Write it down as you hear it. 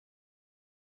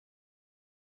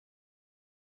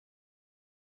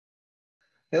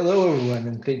Hello, everyone,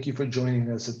 and thank you for joining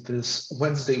us at this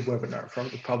Wednesday webinar from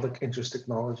the Public Interest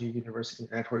Technology University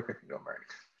Network at New America.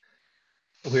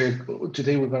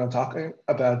 Today we're going to talk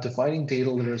about defining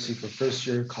data literacy for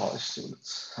first-year college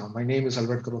students. My name is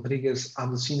Alberto Rodriguez.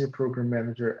 I'm the Senior Program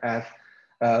Manager at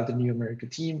the New America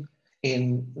team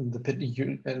in the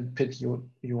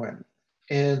PIT-UN.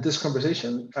 In this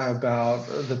conversation about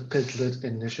the PIDLit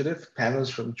initiative,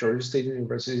 panelists from Georgia State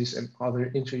Universities and other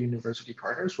inter-university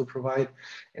partners will provide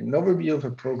an overview of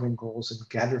the program goals and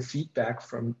gather feedback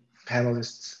from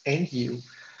panelists and you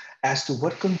as to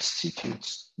what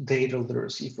constitutes data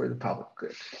literacy for the public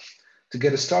good. To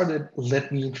get us started,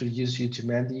 let me introduce you to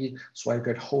Mandy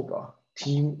Swigert-Hoba,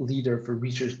 team leader for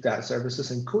research data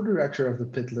services and co-director of the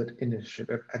PIDLit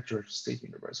initiative at Georgia State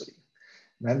University.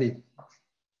 Mandy,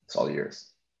 it's all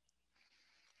yours.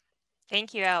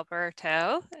 Thank you,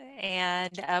 Alberto.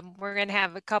 And we're going to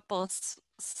have a couple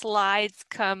slides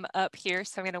come up here.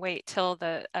 So I'm going to wait till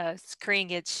the screen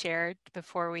gets shared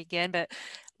before we begin, but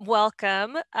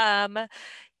welcome.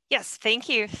 Yes, thank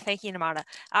you. Thank you, Namada.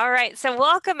 All right, so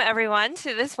welcome everyone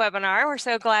to this webinar. We're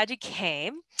so glad you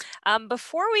came.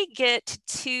 Before we get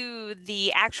to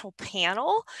the actual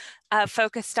panel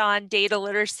focused on data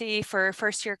literacy for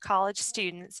first-year college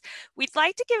students, we'd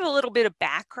like to give a little bit of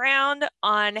background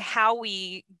on how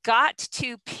we got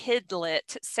to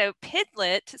PIDLit. So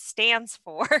PIDLit stands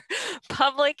for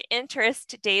Public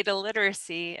Interest Data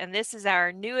Literacy, and this is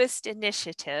our newest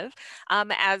initiative.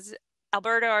 As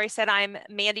Alberto already said, I'm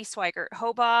Mandy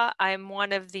Swigert-Hoba. I'm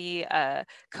one of the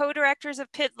co-directors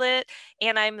of PIDLit,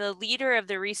 and I'm the leader of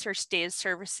the Research Data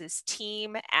Services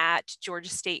team at Georgia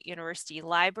State University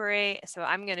Library. So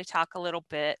I'm going to talk a little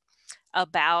bit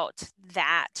about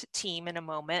that team in a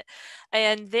moment.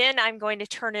 And then I'm going to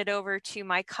turn it over to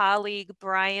my colleague,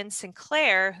 Brian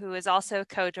Sinclair, who is also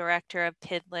co-director of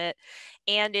PIDLit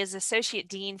and is Associate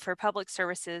Dean for Public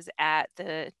Services at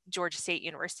the Georgia State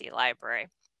University Library.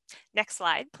 Next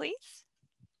slide, please.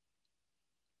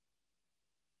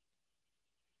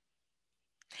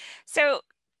 So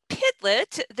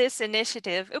PIDLit, this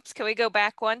initiative, oops, can we go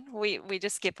back one? We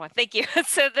just skipped one, thank you.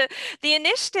 So the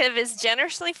initiative is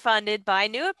generously funded by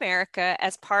New America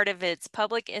as part of its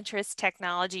Public Interest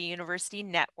Technology University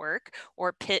Network,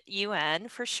 or PIT-UN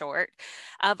for short,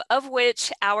 of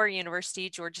which our university,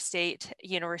 Georgia State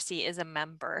University, is a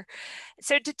member.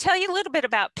 So to tell you a little bit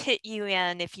about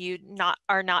PIT-UN, if you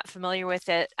are not familiar with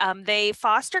it, they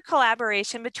foster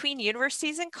collaboration between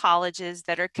universities and colleges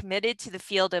that are committed to the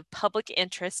field of public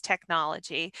interest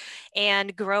technology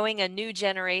and growing a new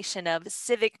generation of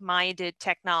civic-minded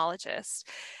technologists.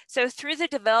 So through the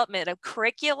development of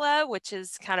curricula, which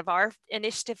is kind of our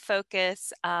initiative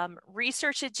focus,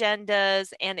 research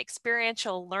agendas, and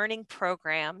experiential learning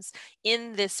programs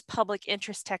in this public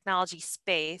interest technology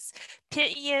space,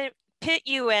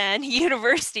 PIT-UN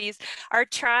universities are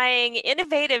trying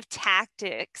innovative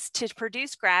tactics to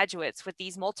produce graduates with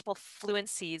these multiple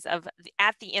fluencies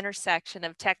at the intersection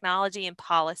of technology and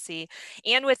policy,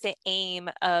 and with the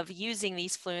aim of using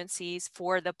these fluencies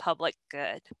for the public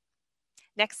good.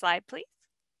 Next slide, please.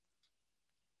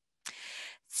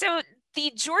 So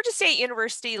the Georgia State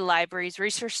University Library's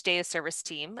Research Data Service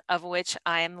team, of which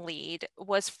I am lead,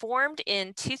 was formed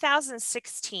in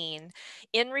 2016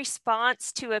 in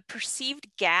response to a perceived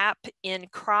gap in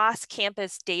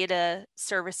cross-campus data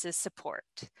services support.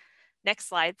 Next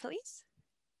slide, please.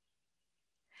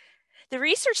 The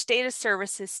Research Data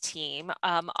Services team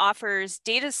offers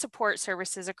data support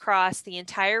services across the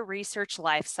entire research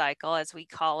lifecycle, as we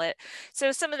call it.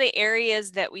 So some of the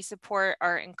areas that we support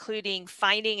are including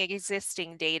finding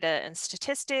existing data and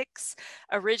statistics,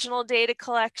 original data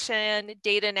collection,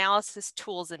 data analysis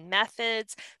tools and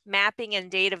methods, mapping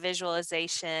and data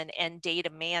visualization, and data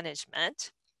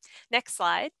management. Next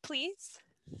slide, please.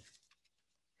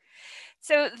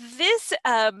 So this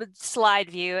slide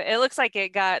view, it looks like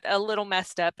it got a little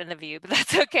messed up in the view, but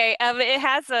that's okay.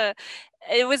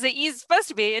 It was supposed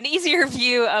to be an easier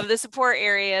view of the support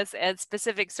areas and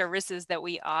specific services that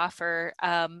we offer.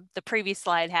 The previous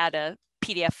slide had a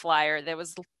PDF flyer that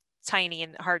was tiny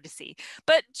and hard to see.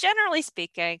 But generally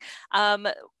speaking,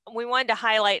 we wanted to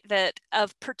highlight that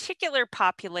of particular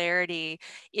popularity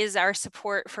is our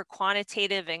support for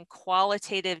quantitative and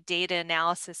qualitative data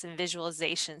analysis and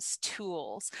visualizations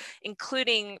tools,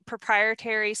 including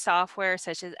proprietary software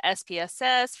such as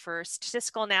SPSS for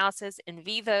statistical analysis,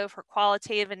 NVivo for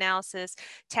qualitative analysis,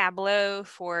 Tableau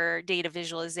for data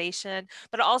visualization,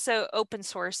 but also open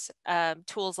source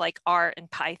tools like R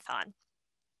and Python.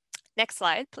 Next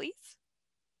slide, please.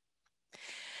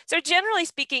 So generally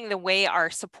speaking, the way our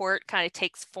support kind of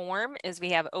takes form is we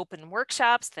have open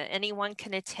workshops that anyone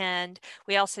can attend.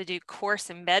 We also do course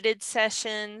embedded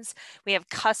sessions. We have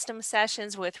custom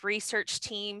sessions with research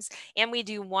teams, and we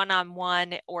do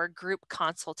one-on-one or group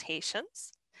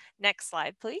consultations. Next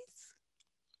slide, please.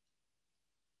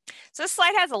 So this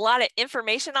slide has a lot of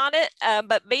information on it,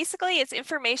 but basically it's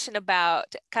information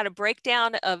about kind of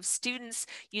breakdown of students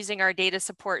using our data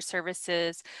support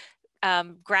services,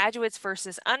 graduates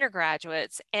versus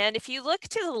undergraduates. And if you look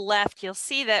to the left, you'll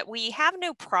see that we have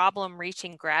no problem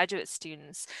reaching graduate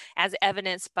students, as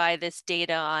evidenced by this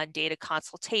data on data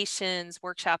consultations,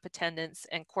 workshop attendance,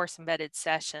 and course embedded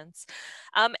sessions.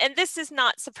 And this is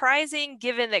not surprising,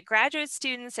 given that graduate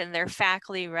students and their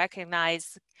faculty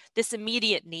recognize this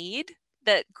immediate need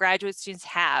that graduate students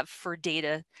have for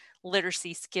data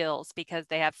literacy skills, because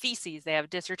they have theses, they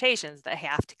have dissertations they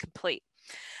have to complete.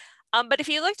 But if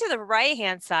you look to the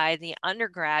right-hand side, the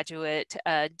undergraduate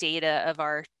data of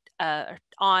our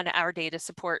on our data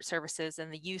support services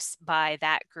and the use by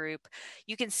that group,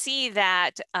 you can see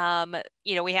that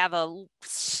we have a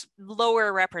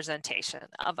lower representation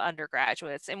of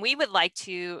undergraduates, and we would like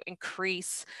to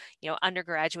increase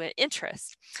undergraduate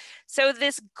interest. So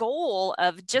this goal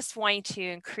of just wanting to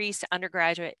increase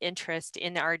undergraduate interest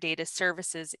in our data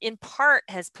services in part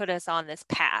has put us on this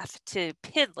path to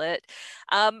PIDLit,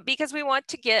 because we want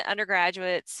to get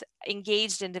undergraduates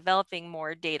engaged in developing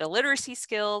more data literacy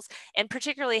skills, and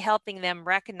particularly helping them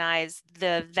recognize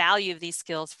the value of these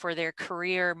skills for their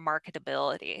career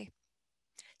marketability.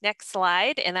 Next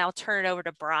slide, and I'll turn it over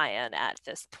to Brian at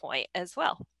this point as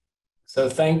well. So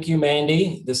thank you,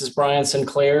 Mandy. This is Brian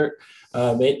Sinclair,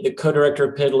 the co-director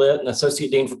of PIDLit and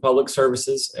Associate Dean for Public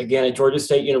Services, again at Georgia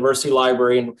State University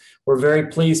Library. And we're very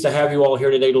pleased to have you all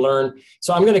here today to learn.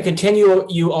 So I'm going to continue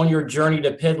you on your journey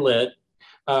to PIDLit.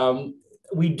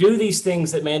 We do these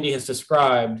things that Mandy has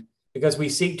described because we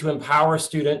seek to empower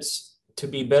students to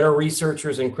be better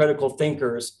researchers and critical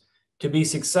thinkers, to be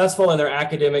successful in their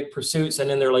academic pursuits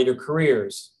and in their later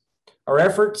careers. Our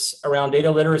efforts around data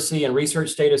literacy and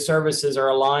research data services are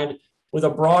aligned with a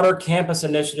broader campus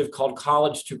initiative called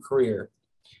College to Career.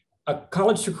 A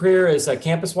College to Career is a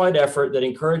campus-wide effort that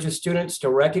encourages students to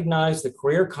recognize the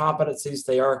career competencies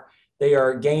they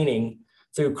are gaining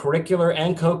through curricular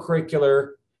and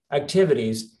co-curricular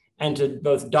activities, and to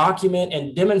both document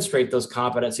and demonstrate those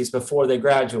competencies before they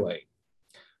graduate.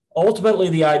 Ultimately,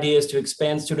 the idea is to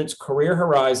expand students' career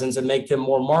horizons and make them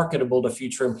more marketable to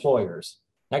future employers.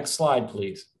 Next slide,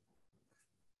 please.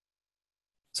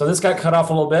 So this got cut off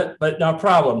a little bit, but no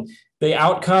problem. The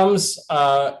outcomes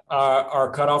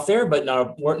are cut off there, but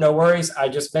no worries. I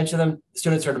just mentioned them.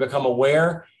 Students are to become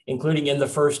aware, including in the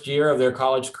first year of their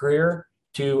college career,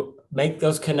 to make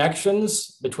those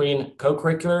connections between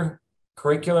co-curricular,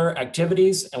 curricular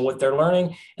activities and what they're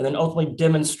learning, and then ultimately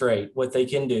demonstrate what they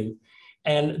can do.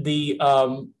 And the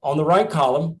on the right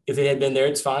column, if it had been there,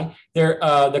 it's fine. There,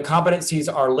 the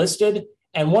competencies are listed,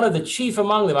 and one of the chief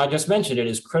among them, I just mentioned it,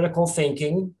 is critical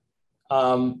thinking.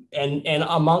 In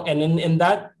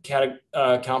that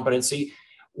competency,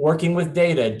 working with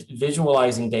data,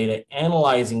 visualizing data,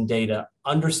 analyzing data,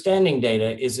 understanding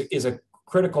data is a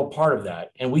critical part of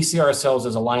that, and we see ourselves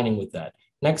as aligning with that.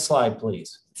 Next slide,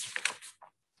 please.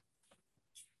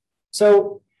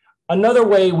 So another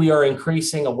way we are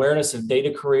increasing awareness of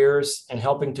data careers and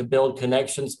helping to build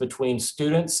connections between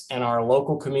students and our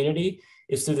local community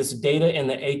is through this Data in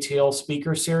the ATL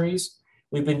speaker series.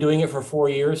 We've been doing it for 4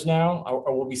 years now,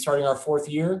 or we'll be starting our 4th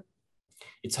year.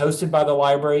 It's hosted by the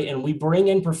library, and we bring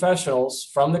in professionals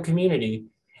from the community,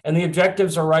 and the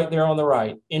objectives are right there on the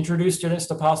right. Introduce students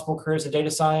to possible careers in data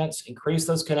science, increase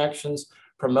those connections,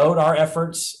 promote our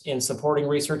efforts in supporting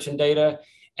research and data,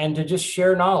 and to just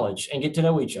share knowledge and get to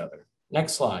know each other.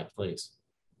 Next slide, please.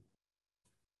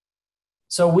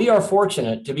 So we are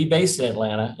fortunate to be based in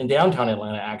Atlanta, in downtown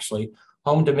Atlanta, actually,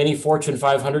 home to many Fortune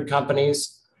 500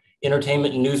 companies,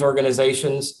 entertainment and news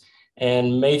organizations,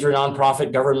 and major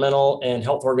nonprofit, governmental, and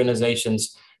health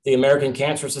organizations. The American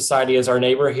Cancer Society is our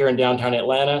neighbor here in downtown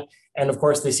Atlanta. And of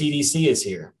course, the CDC is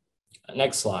here.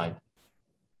 Next slide.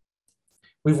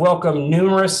 We've welcomed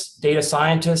numerous data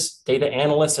scientists, data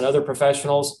analysts, and other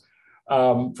professionals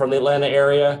from the Atlanta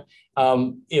area.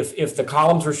 If the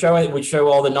columns were showing, it would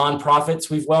show all the nonprofits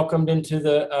we've welcomed into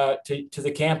the to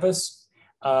the campus.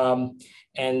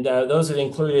 Those have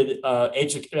included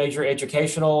major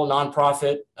educational,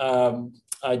 nonprofit,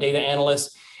 data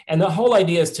analysts. And the whole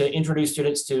idea is to introduce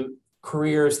students to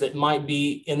careers that might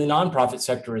be in the nonprofit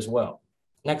sector as well.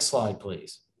 Next slide,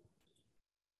 please.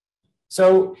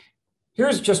 So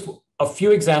here's just a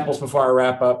few examples before I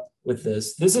wrap up with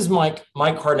this. This is Mike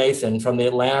Carnathan from the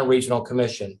Atlanta Regional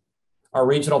Commission, our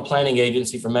regional planning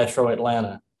agency for Metro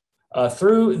Atlanta.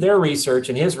 Through their research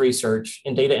and his research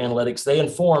in data analytics, they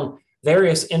inform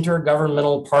various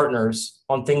intergovernmental partners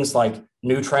on things like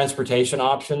new transportation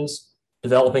options,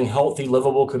 developing healthy,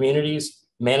 livable communities,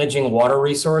 managing water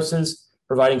resources,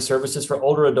 providing services for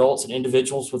older adults and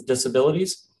individuals with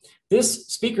disabilities. This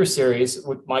speaker series,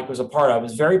 which Mike was a part of,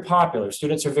 is very popular.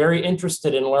 Students are very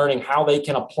interested in learning how they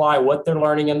can apply what they're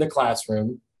learning in the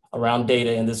classroom, around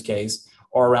data in this case,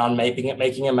 or around making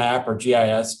a map or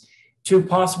GIS, to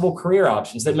possible career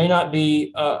options that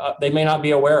they may not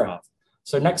be aware of.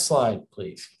 So next slide,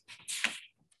 please.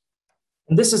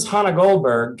 And this is Hannah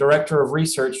Goldberg, Director of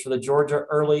Research for the Georgia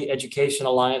Early Education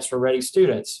Alliance for Ready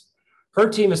Students. Her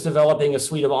team is developing a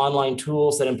suite of online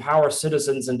tools that empower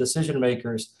citizens and decision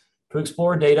makers to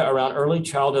explore data around early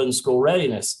childhood and school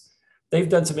readiness. They've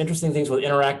done some interesting things with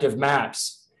interactive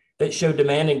maps that show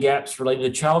demand and gaps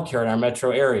related to childcare in our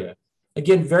metro area.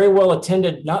 Again, very well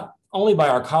attended, not only by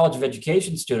our College of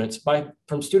Education students,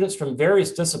 from students from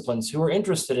various disciplines who are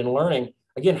interested in learning,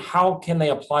 again, how can they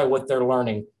apply what they're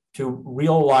learning to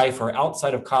real life or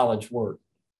outside of college work.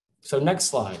 So next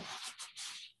slide.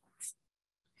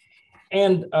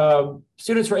 And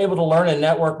students were able to learn and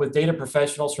network with data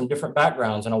professionals from different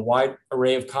backgrounds in a wide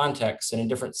array of contexts and in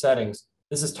different settings.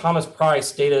 This is Thomas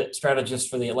Price, data strategist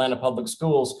for the Atlanta Public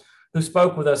Schools, who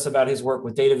spoke with us about his work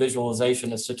with data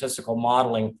visualization and statistical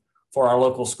modeling for our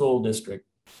local school district.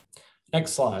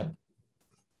 Next slide.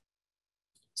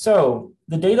 So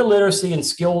the data literacy and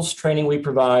skills training we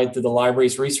provide through the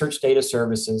library's research data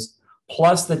services,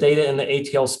 plus the data in the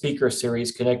ATL speaker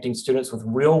series connecting students with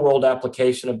real world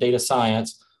application of data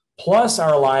science, plus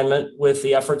our alignment with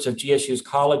the efforts of GSU's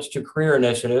College to Career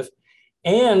Initiative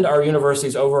and our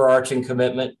university's overarching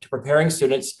commitment to preparing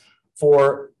students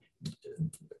for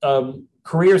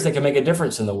careers that can make a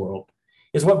difference in the world,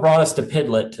 is what brought us to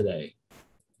PIDLit today.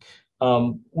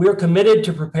 We're committed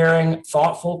to preparing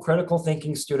thoughtful, critical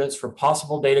thinking students for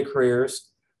possible data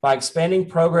careers by expanding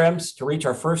programs to reach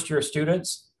our first year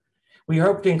students. We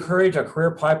hope to encourage a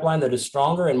career pipeline that is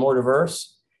stronger and more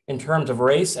diverse in terms of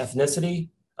race, ethnicity,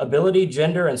 ability,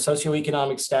 gender, and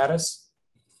socioeconomic status.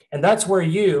 And that's where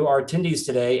you, our attendees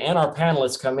today, and our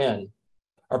panelists come in.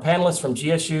 Our panelists from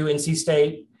GSU, NC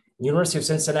State, University of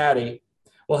Cincinnati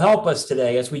will help us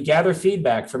today as we gather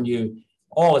feedback from you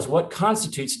all as what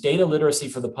constitutes data literacy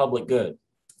for the public good.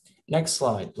 Next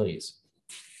slide, please.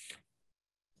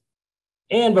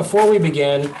 And before we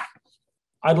begin,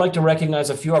 I'd like to recognize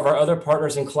a few of our other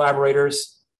partners and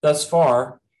collaborators thus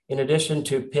far, in addition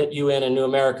to Pitt, UN, and New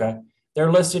America.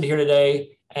 They're listed here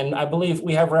today, and I believe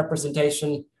we have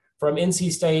representation from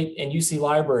NC State and UC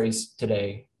libraries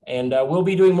today. And we'll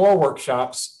be doing more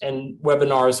workshops and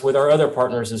webinars with our other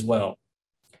partners as well.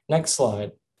 Next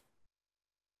slide.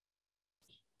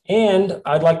 And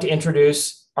I'd like to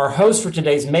introduce our host for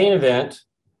today's main event,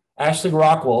 Ashley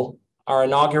Rockwell, our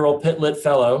inaugural PIDLit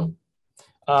Fellow.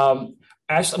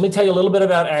 Ashley, let me tell you a little bit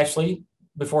about Ashley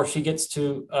before she gets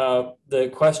to the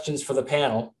questions for the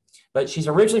panel. But she's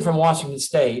originally from Washington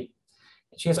State.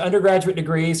 She has undergraduate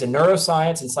degrees in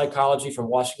neuroscience and psychology from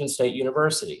Washington State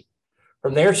University.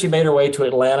 From there, she made her way to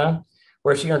Atlanta,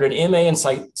 where she earned an MA in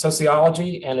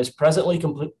sociology and is presently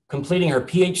completing her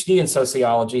PhD in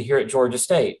sociology here at Georgia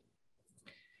State.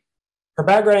 Her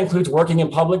background includes working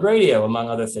in public radio, among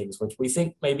other things, which we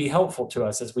think may be helpful to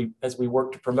us as we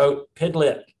work to promote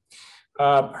PIDLit.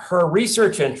 Her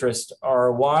research interests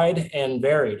are wide and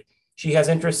varied. She has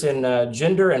interests in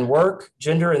gender and work,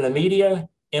 gender in the media,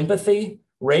 empathy,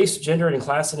 race, gender and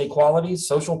class inequalities,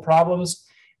 social problems,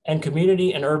 and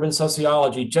community and urban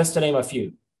sociology, just to name a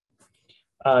few.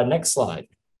 Next slide.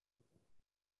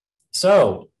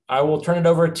 So I will turn it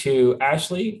over to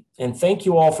Ashley, and thank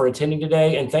you all for attending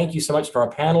today. And thank you so much to our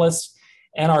panelists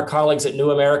and our colleagues at New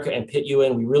America and Pitt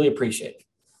UN. We really appreciate it.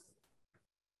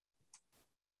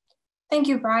 Thank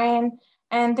you, Brian.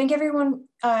 And thank you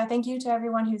to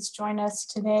everyone who's joined us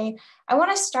today. I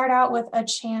want to start out with a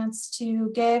chance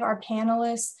to give our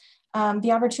panelists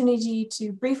the opportunity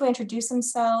to briefly introduce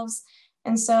themselves.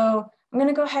 And so I'm going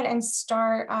to go ahead and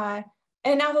start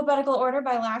in alphabetical order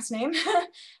by last name,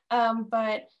 starting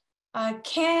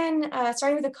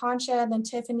with Akanksha, then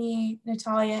Tiffany,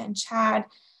 Natalia, and Chad.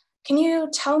 Can you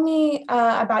tell me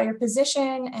about your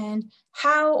position and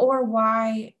how or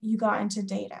why you got into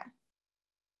data?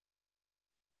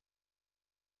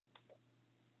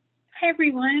 Hi,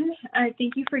 everyone.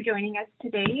 Thank you for joining us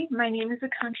today. My name is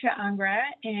Akanksha Angra,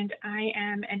 and I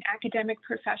am an academic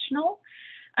professional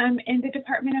in the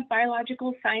Department of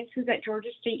Biological Sciences at Georgia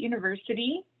State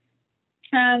University.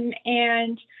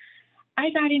 And I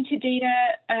got into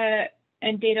data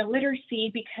and data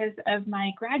literacy because of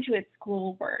my graduate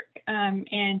school work. And,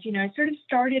 it sort of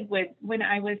started with when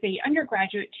I was an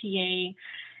undergraduate TA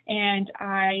and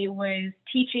I was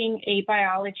teaching a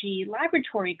biology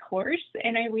laboratory course,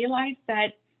 and I realized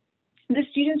that the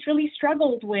students really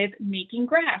struggled with making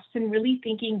graphs and really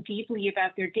thinking deeply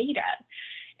about their data.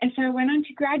 And so I went on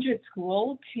to graduate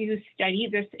school to study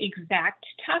this exact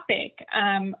topic,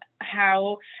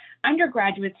 how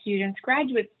undergraduate students,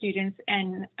 graduate students,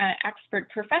 and expert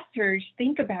professors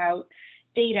think about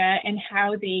data and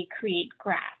how they create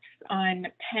graphs on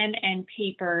pen and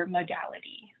paper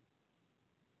modality.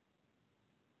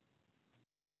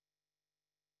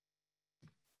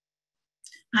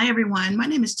 Hi, everyone. My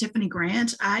name is Tiffany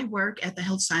Grant. I work at the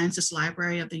Health Sciences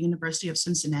Library of the University of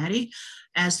Cincinnati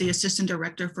as the Assistant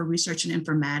Director for Research and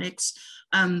Informatics.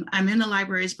 I'm in the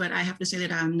libraries, but I have to say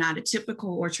that I'm not a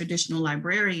typical or traditional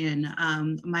librarian.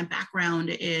 My background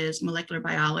is molecular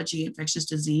biology, infectious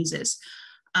diseases.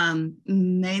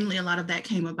 Mainly a lot of that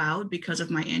came about because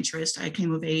of my interest. I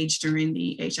came of age during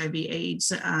the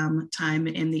HIV/AIDS time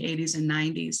in the 80s and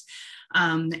 90s.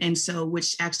 And so,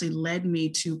 which actually led me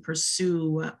to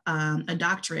pursue a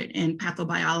doctorate in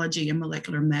pathobiology and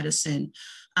molecular medicine.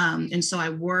 And so I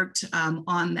worked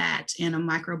on that in a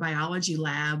microbiology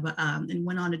lab and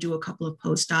went on to do a couple of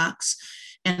postdocs,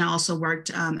 and also worked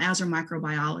as a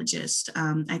microbiologist.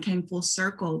 I came full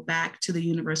circle back to the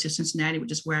University of Cincinnati,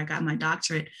 which is where I got my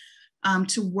doctorate,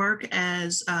 to work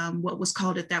as what was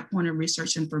called at that point a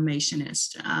research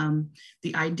informationist.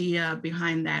 The idea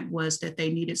behind that was that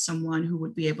they needed someone who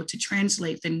would be able to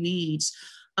translate the needs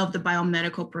of the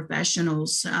biomedical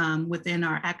professionals within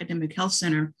our academic health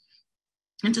center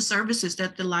into services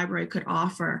that the library could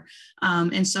offer.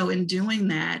 And so in doing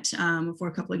that, for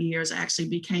a couple of years, I actually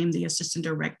became the assistant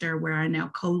director, where I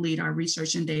now co-lead our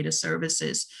research and data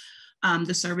services.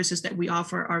 The services that we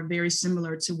offer are very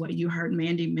similar to what you heard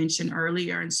Mandy mention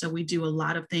earlier. And so we do a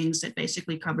lot of things that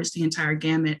basically covers the entire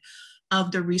gamut of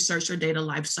the research or data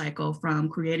lifecycle, from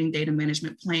creating data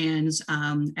management plans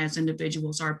as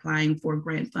individuals are applying for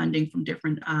grant funding from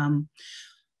different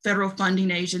federal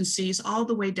funding agencies, all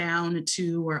the way down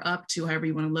to, or up to, however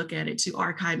you want to look at it, to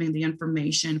archiving the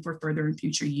information for further and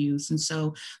future use. And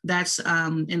so that's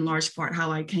in large part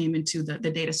how I came into the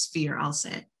data sphere, I'll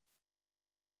say.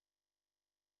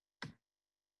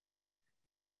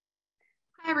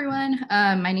 Hi, everyone.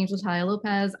 My name is Natalia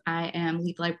Lopez. I am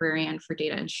lead librarian for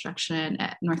data instruction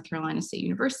at North Carolina State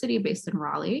University, based in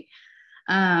Raleigh.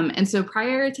 And so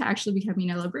prior to actually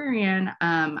becoming a librarian,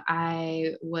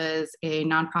 I was a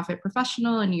nonprofit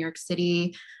professional in New York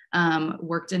City,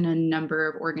 worked in a number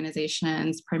of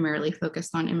organizations, primarily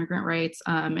focused on immigrant rights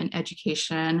and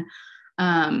education.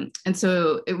 And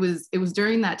so it was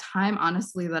during that time,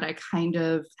 honestly, that I kind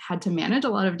of had to manage a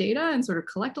lot of data and sort of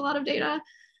collect a lot of data.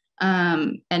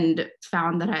 And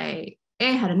found that I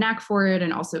had a knack for it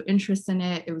and also interest in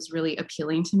it. It was really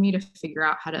appealing to me to figure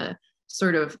out how to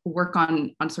sort of work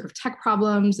on sort of tech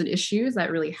problems and issues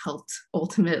that really helped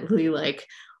ultimately like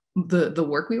the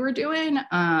work we were doing.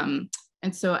 And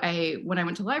so when I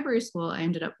went to library school, I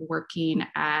ended up working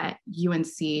at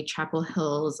UNC Chapel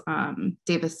Hill's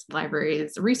Davis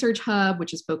Library's Research Hub,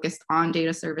 which is focused on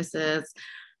data services.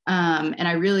 And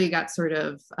I really got sort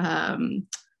of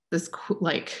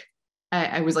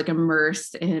I was like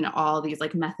immersed in all these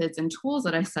like methods and tools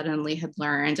that I suddenly had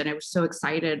learned. And I was so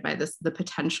excited by the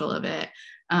potential of it.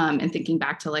 And thinking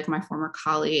back to like my former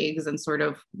colleagues and sort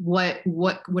of what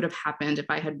would have happened if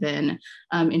I had been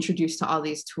introduced to all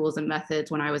these tools and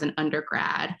methods when I was an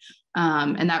undergrad.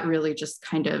 And that really just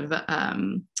kind of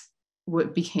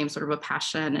what became sort of a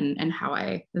passion and how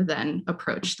I then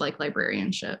approached like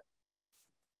librarianship.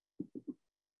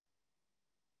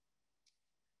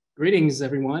 Greetings,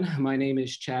 everyone. My name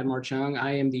is Chad Marchung.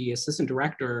 I am the Assistant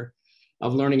Director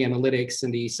of Learning Analytics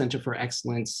in the Center for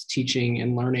Excellence Teaching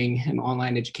and Learning and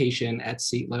Online Education at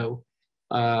CETLO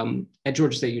at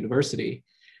Georgia State University.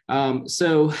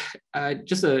 So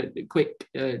just a quick,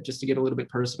 just to get a little bit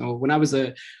personal, when I was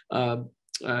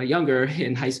younger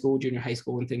in high school, junior high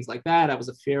school and things like that, I was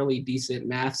a fairly decent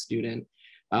math student.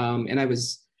 And I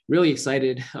was really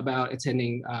excited about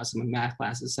attending some math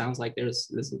classes. Sounds like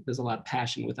there's a lot of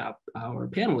passion with our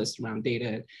panelists around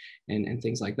data and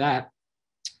things like that.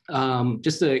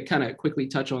 Just to kind of quickly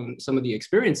touch on some of the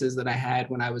experiences that I had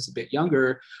when I was a bit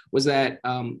younger, was that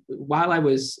while I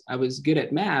was good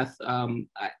at math,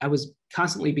 I was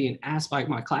constantly being asked by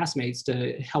my classmates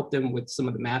to help them with some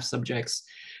of the math subjects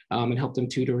and help them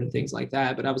tutor and things like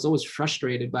that. But I was always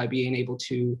frustrated by being able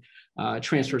to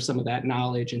transfer some of that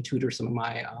knowledge and tutor some of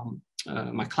my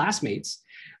my classmates.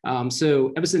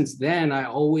 So ever since then, I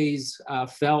always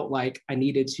felt like I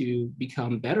needed to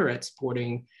become better at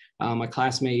supporting my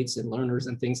classmates and learners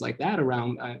and things like that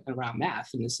around math.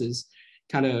 And this is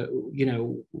kind of, you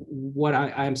know, what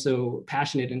I'm so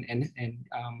passionate and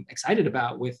excited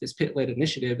about with this PIDLit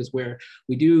initiative, is where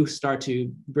we do start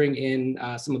to bring in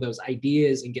some of those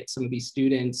ideas and get some of these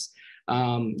students,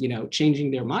 you know, changing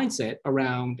their mindset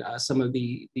around some of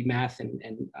the math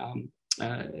and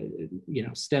you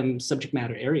know, STEM subject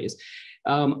matter areas.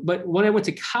 But when I went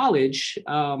to college,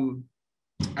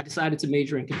 I decided to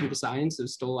major in computer science. There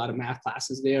was still a lot of math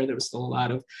classes there. There was still a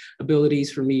lot of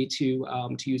abilities for me to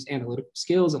use analytical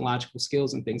skills and logical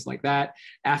skills and things like that.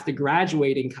 After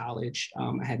graduating college,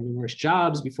 I had numerous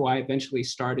jobs before I eventually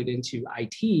started into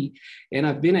IT. And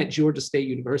I've been at Georgia State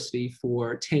University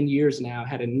for 10 years now,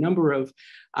 had a number of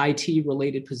IT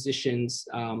related positions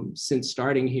since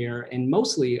starting here, and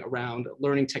mostly around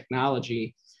learning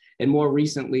technology. And more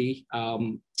recently,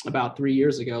 about 3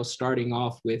 years ago, starting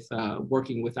off with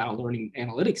working with our learning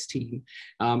analytics team,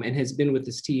 and has been with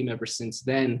this team ever since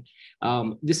then.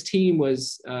 This team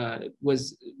was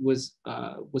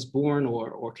born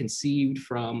or conceived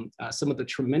from some of the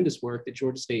tremendous work that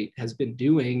Georgia State has been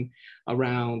doing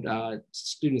around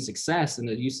student success and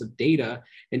the use of data,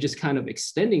 and just kind of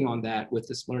extending on that with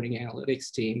this learning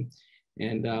analytics team.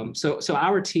 And so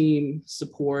our team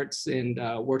supports and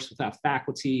works with our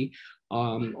faculty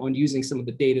on using some of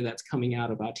the data that's coming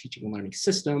out of our teaching and learning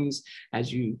systems.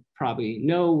 As you probably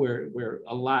know, we're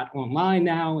a lot online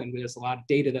now, and there's a lot of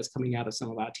data that's coming out of some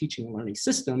of our teaching and learning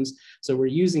systems. So we're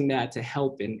using that to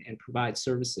help and provide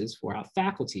services for our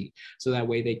faculty, so that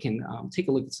way they can take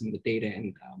a look at some of the data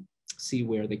and see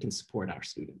where they can support our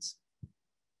students.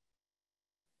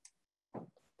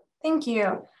 Thank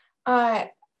you.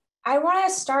 I want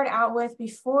to start out with,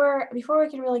 before we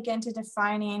can really get into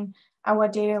defining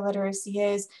what data literacy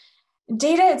is.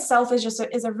 Data itself is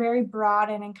is a very broad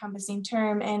and encompassing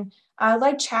term, and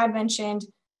like Chad mentioned,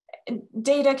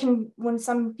 data can, when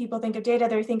some people think of data,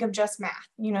 they think of just math.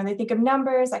 You know, they think of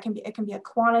numbers. It can be a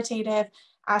quantitative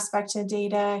aspect to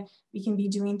data. We can be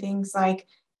doing things like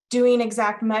doing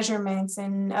exact measurements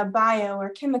in a bio or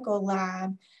chemical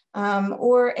lab.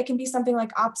 Or it can be something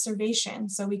like observation.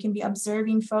 So we can be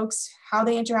observing folks, how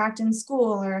they interact in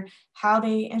school, or how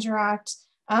they interact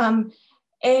in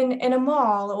a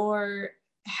mall, or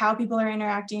how people are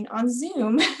interacting on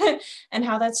Zoom and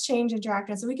how that's changed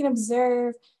interaction. So we can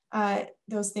observe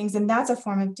those things, and that's a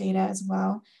form of data as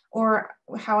well. Or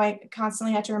how I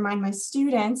constantly have to remind my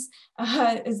students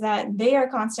is that they are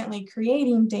constantly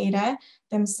creating data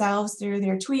themselves through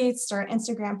their tweets or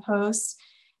Instagram posts.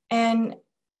 And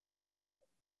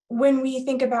when we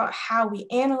think about how we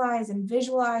analyze and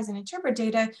visualize and interpret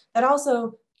data, that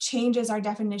also changes our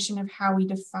definition of how we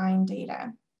define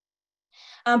data.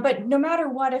 But no matter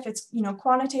what, if it's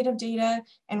quantitative data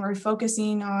and we're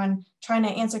focusing on trying to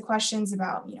answer questions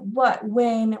about what,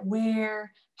 when,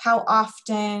 where, how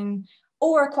often,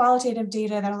 or qualitative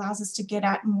data that allows us to get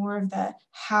at more of the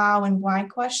how and why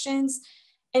questions.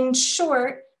 In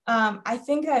short, I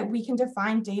think that we can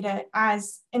define data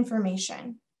as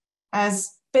information,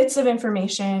 as bits of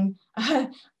information,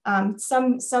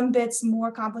 some bits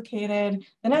more complicated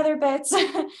than other bits,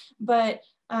 but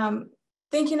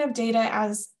thinking of data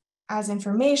as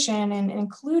information and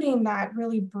including that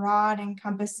really broad,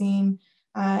 encompassing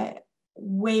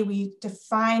way we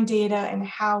define data and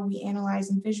how we analyze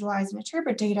and visualize and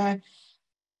interpret data.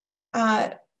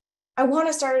 I want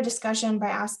to start a discussion by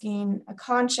asking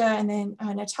Akanksha and then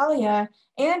Natalia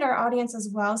and our audience as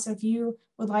well. So if you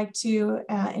would like to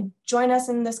join us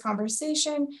in this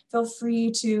conversation, feel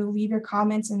free to leave your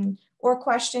comments or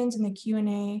questions in the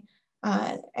Q&A,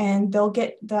 and they'll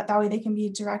get that way they can be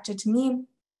directed to me.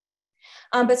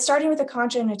 But starting with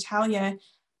Akanksha and Natalia,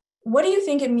 what do you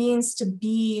think it means to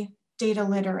be data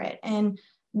literate, and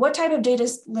what type of data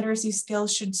literacy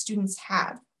skills should students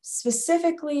have?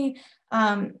 Specifically,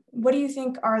 what do you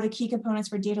think are the key components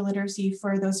for data literacy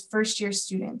for those first-year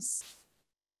students?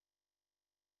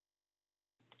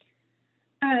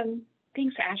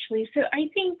 Thanks, Ashley. So I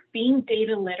think being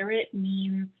data literate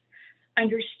means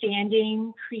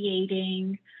understanding,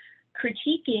 creating,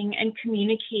 critiquing, and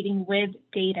communicating with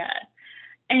data.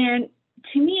 And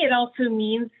to me, it also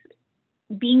means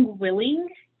being willing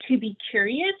to be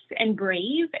curious and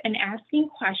brave and asking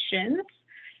questions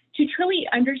to truly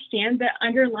understand the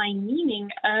underlying meaning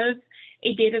of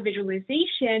a data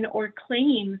visualization or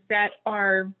claims that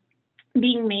are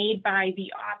being made by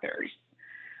the authors.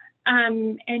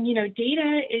 And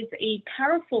data is a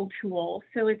powerful tool,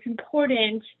 so it's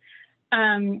important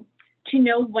to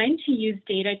know when to use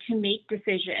data to make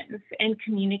decisions and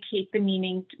communicate the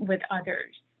meaning with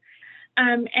others.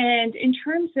 And in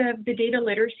terms of the data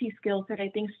literacy skills that I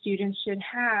think students should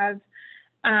have,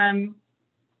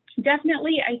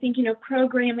 definitely, I think,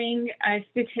 programming,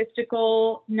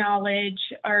 statistical knowledge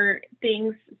are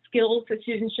skills that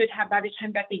students should have by the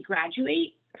time that they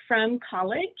graduate from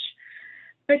college.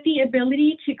 But the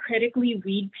ability to critically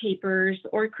read papers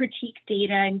or critique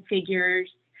data and figures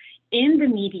in the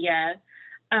media,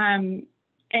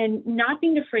 and not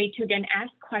being afraid to, again, ask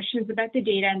questions about the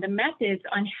data and the methods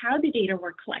on how the data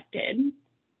were collected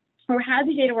or how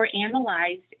the data were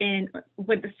analyzed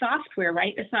with the software,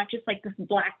 right? It's not just like this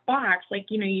black box, like,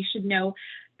 you should know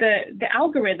the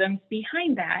algorithms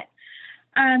behind that.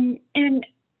 And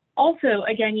also,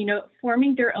 again,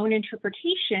 forming their own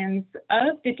interpretations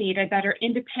of the data that are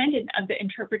independent of the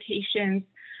interpretations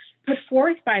put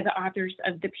forth by the authors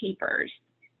of the papers.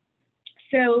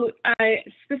 So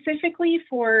specifically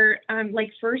for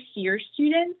like first year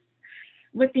students,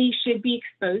 what they should be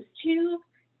exposed to,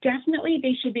 definitely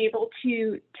they should be able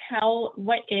to tell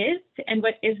what is and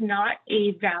what is not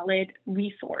a valid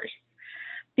resource.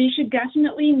 They should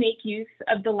definitely make use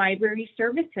of the library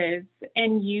services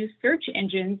and use search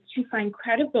engines to find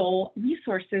credible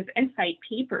resources and cite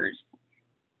papers.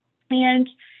 And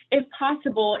if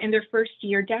possible, in their first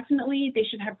year, definitely they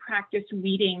should have practice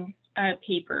reading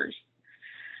papers.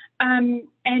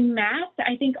 And math,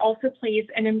 I think, also plays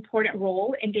an important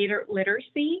role in data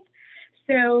literacy.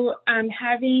 So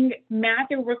having math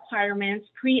requirements,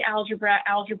 pre-algebra,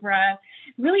 algebra,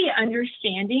 really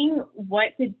understanding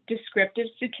what the descriptive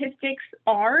statistics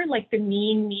are, like the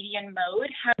mean, median, mode,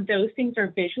 how those things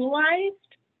are visualized,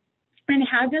 and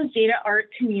how those data are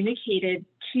communicated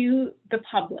to the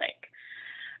public.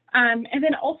 And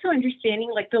then also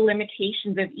understanding like the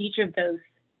limitations of each of those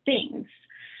things.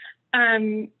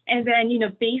 And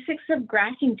then, basics of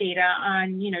graphing data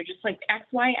on, just like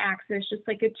XY axis, just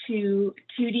like a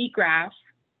 2D graph.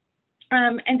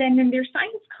 And then in their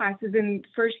science classes in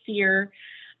first year,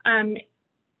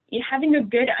 having a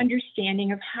good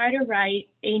understanding of how to write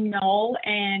a null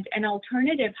and an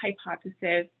alternative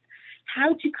hypothesis,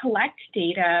 how to collect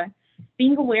data,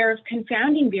 being aware of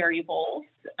confounding variables,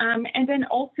 and then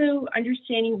also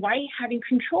understanding why having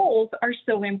controls are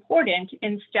so important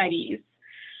in studies.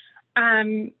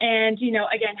 And,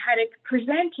 again, how to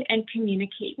present and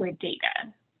communicate with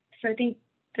data. So I think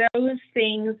those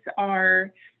things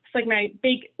are, it's like my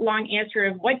big, long answer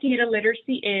of what data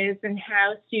literacy is and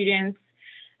how students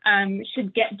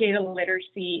should get data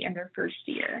literacy in their first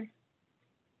year.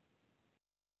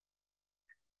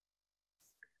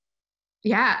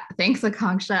 Yeah, thanks,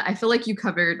 Akanksha. I feel like you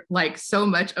covered like so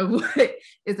much of what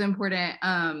is important.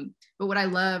 But what I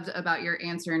loved about your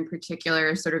answer in particular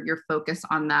is sort of your focus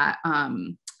on that,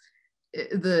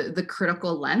 the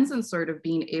critical lens and sort of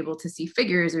being able to see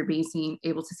figures or being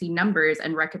able to see numbers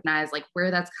and recognize like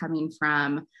where that's coming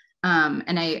from.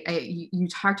 And you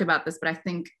talked about this, but I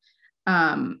think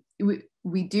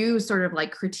we do sort of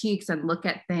like critiques and look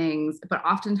at things, but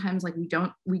oftentimes like we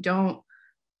don't.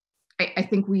 I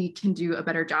think we can do a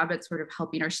better job at sort of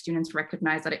helping our students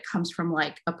recognize that it comes from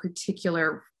like a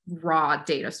particular raw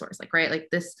data source, like, right? Like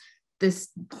this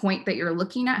point that you're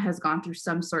looking at has gone through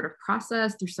some sort of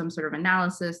process, through some sort of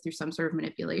analysis, through some sort of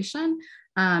manipulation,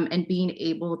 and being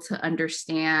able to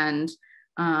understand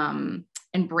and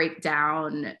break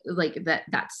down like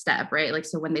that step, right? Like,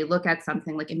 so when they look at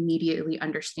something, like immediately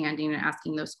understanding and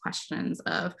asking those questions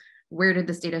of, where did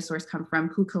this data source come from?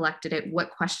 Who collected it? What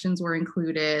questions were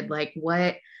included? Like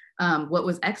what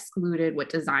was excluded? What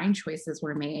design choices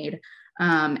were made?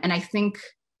 And I think,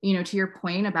 to your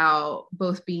point about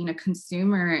both being a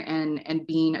consumer and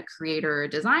being a creator or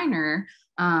designer,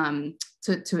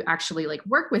 to actually like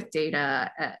work with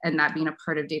data and that being a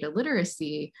part of data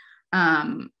literacy,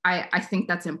 I think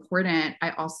that's important.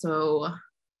 I also,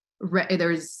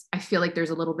 I feel like there's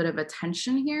a little bit of a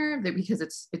tension here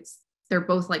because they're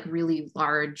both like really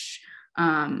large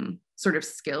sort of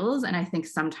skills. And I think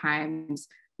sometimes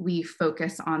we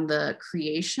focus on the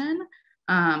creation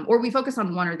or we focus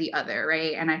on one or the other,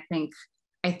 right? And I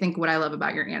think what I love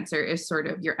about your answer is sort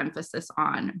of your emphasis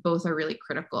on both are really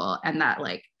critical, and that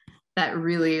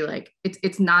really like,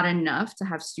 it's not enough to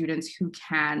have students who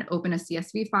can open a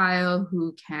CSV file,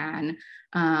 who can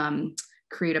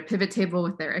create a pivot table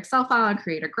with their Excel file and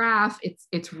create a graph.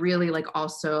 It's really like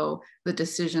also the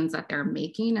decisions that they're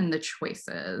making and the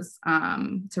choices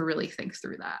to really think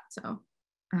through that. So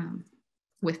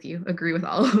agree with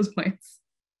all of those points.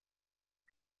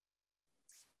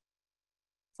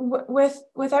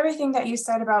 With everything that you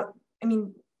said about,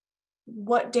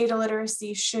 what data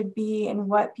literacy should be and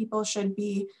what people should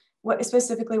be,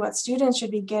 specifically what students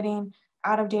should be getting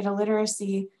out of data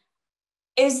literacy,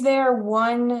 is there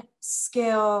one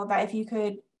skill that if you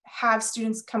could have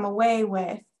students come away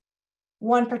with,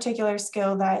 one particular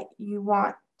skill that you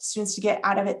want students to get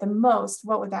out of it the most,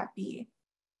 what would that be?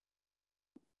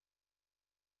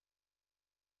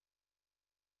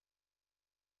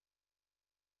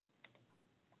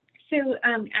 So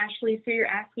Ashley, so you're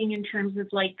asking in terms of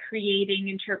like creating,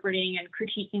 interpreting, and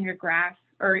critiquing a graph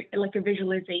or like a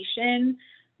visualization,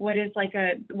 what is like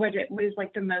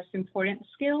the most important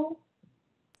skill?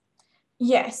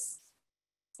 Yes.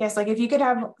 Yes, like if you could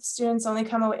have students only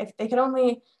come away, if they could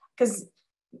only, because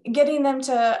getting them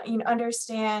to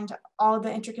understand all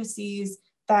the intricacies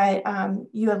that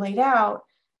you had laid out,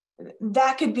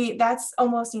 that's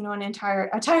almost an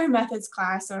entire methods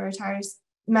class or entire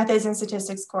methods and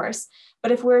statistics course.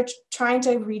 But if we're trying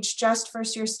to reach just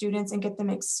first year students and get them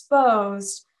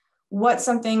exposed, what's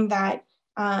something that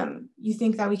you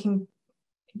think that we can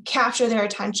capture their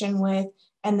attention with,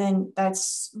 and then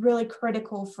that's really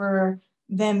critical for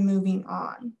them moving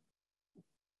on?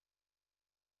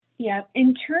 Yeah,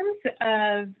 in terms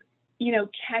of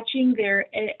catching their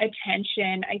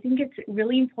attention, I think it's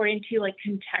really important to like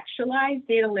contextualize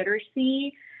data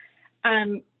literacy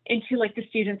into like the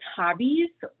students' hobbies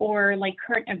or like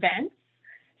current events.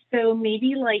 So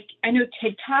maybe like, I know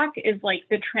TikTok is like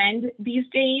the trend these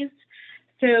days.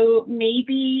 So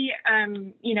maybe,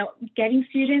 getting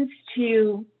students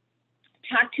to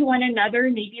talk to one another,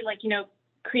 maybe like,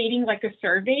 creating like a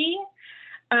survey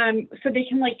so they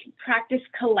can like practice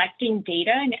collecting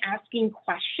data and asking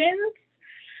questions.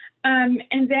 And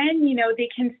then, they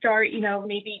can start,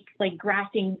 maybe like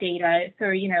graphing data.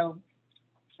 So,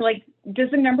 like,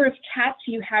 does the number of cats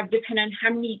you have depend on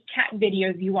how many cat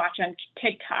videos you watch on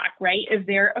TikTok, right? Is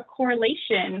there a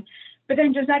correlation? But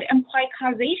then does that imply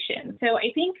causation? So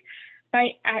I think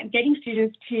by getting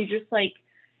students to just like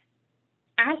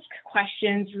ask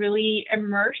questions, really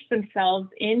immerse themselves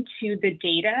into the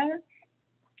data,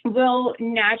 will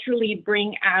naturally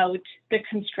bring out the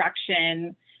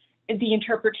construction, the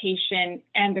interpretation,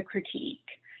 and the critique.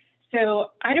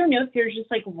 So I don't know if there's just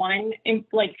like one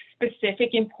like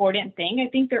specific important thing. I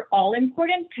think they're all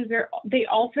important because they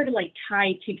all sort of like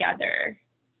tie together.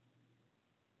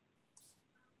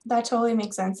 That totally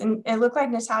makes sense. And it looked like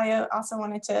Natalia also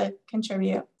wanted to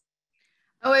contribute.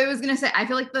 Oh, I was going to say, I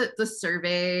feel like the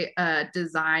survey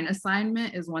design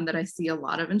assignment is one that I see a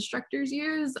lot of instructors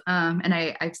use. And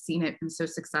I've seen it be so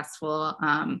successful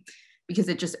because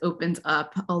it just opens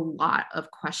up a lot of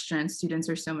questions. Students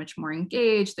are so much more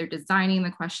engaged. They're designing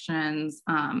the questions.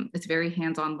 It's very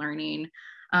hands-on learning,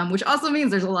 which also means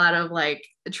there's a lot of like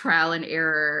trial and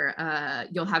error.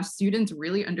 You'll have students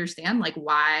really understand like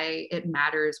why it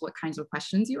matters, what kinds of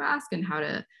questions you ask, and how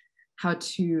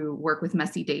to work with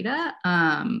messy data.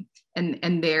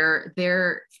 And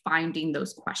they're finding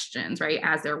those questions, right,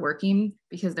 as they're working,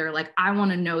 because they're like, I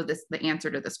want to know the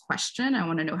answer to this question. I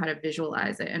want to know how to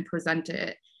visualize it and present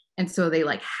it. And so they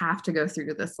like have to go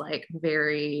through this like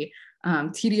very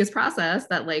tedious process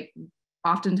that like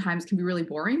oftentimes can be really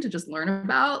boring to just learn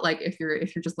about. Like if you're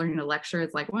just learning a lecture,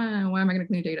 it's like, well, why am I going to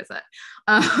clean a data set?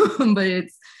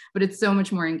 But it's so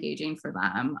much more engaging for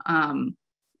them.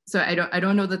 So I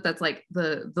don't know that that's like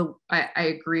I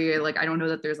agree. Like, I don't know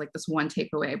that there's like this one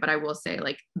takeaway, but I will say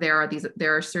like there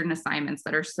are certain assignments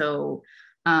that are so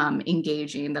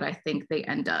engaging that I think they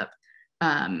end up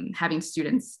having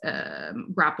students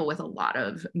grapple with a lot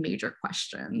of major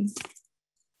questions.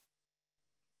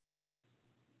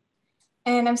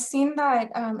 And I've seen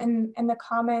that in the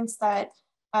comments that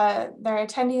their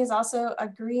attendees also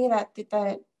agree that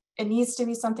it needs to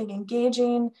be something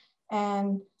engaging,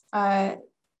 and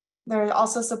they're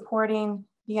also supporting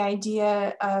the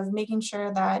idea of making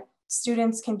sure that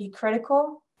students can be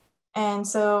critical. And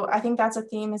so I think that's a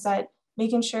theme, is that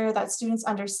making sure that students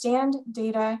understand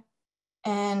data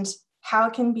and how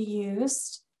it can be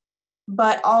used,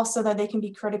 but also that they can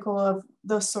be critical of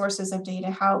those sources of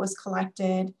data, how it was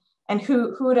collected, and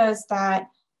who does that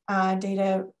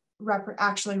data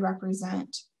actually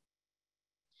represent.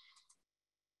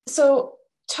 So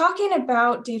talking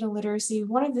about data literacy,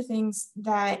 one of the things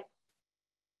that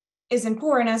is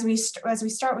important as we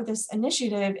start with this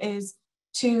initiative is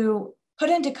to put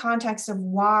into context of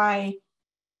why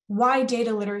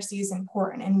data literacy is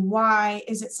important and why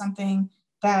is it something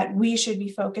that we should be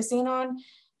focusing on.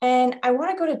 And I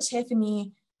want to go to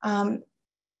Tiffany.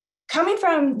 Coming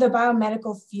from the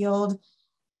biomedical field,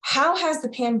 how has the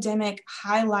pandemic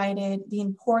highlighted the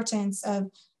importance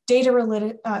of data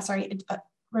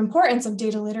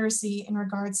literacy in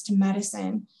regards to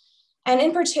medicine? And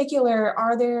in particular,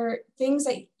 are there things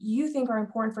that you think are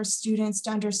important for students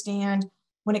to understand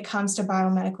when it comes to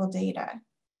biomedical data?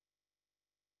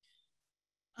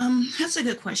 That's a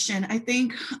good question. I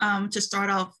think to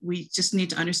start off, we just need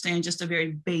to understand just a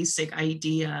very basic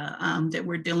idea that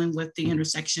we're dealing with the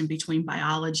intersection between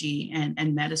biology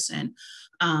and medicine,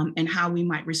 and how we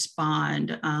might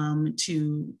respond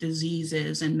to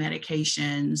diseases and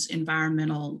medications,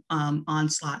 environmental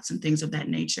onslaughts and things of that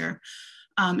nature.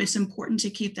 It's important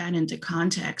to keep that into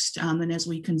context. And as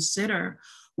we consider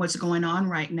what's going on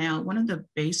right now, one of the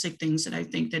basic things that I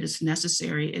think that is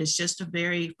necessary is just a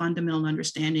very fundamental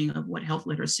understanding of what health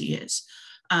literacy is,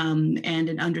 and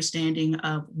an understanding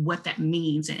of what that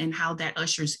means and how that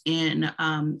ushers in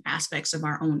aspects of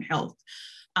our own health.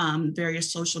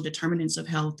 Various social determinants of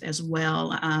health as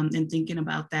well, and thinking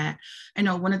about that. I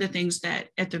know one of the things that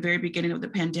at the very beginning of the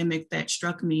pandemic that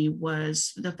struck me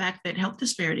was the fact that health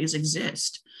disparities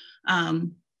exist,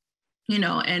 and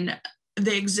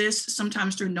they exist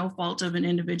sometimes through no fault of an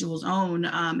individual's own,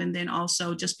 and then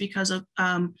also just because of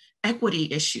equity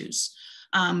issues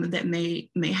that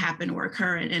may happen or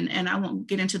occur. And I won't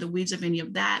get into the weeds of any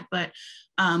of that, but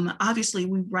obviously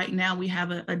right now we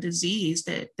have a disease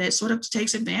that sort of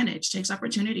takes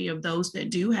opportunity of those that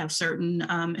do have certain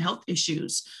health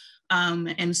issues.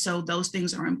 And so those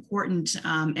things are important,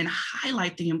 and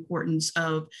highlight the importance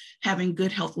of having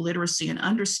good health literacy and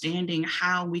understanding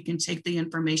how we can take the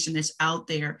information that's out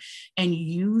there and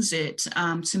use it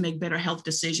to make better health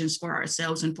decisions for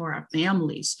ourselves and for our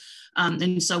families.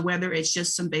 And so whether it's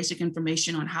just some basic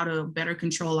information on how to better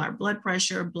control our blood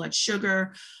pressure, blood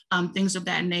sugar, things of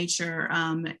that nature,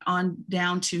 on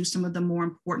down to some of the more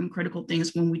important critical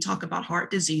things when we talk about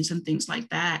heart disease and things like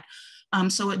that.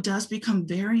 So it does become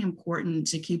very important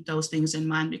to keep those things in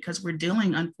mind, because we're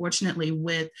dealing, unfortunately,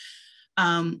 with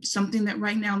something that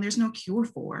right now there's no cure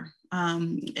for.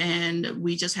 And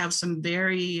we just have some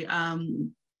very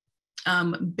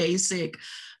basic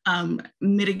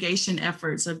mitigation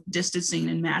efforts of distancing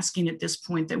and masking at this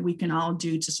point that we can all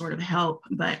do to sort of help.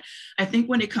 But I think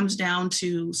when it comes down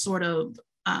to sort of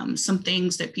some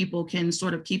things that people can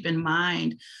sort of keep in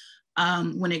mind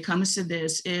when it comes to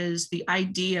this is the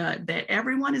idea that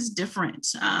everyone is different.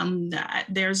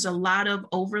 There's a lot of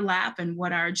overlap in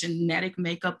what our genetic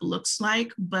makeup looks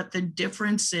like, but the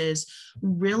differences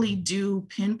really do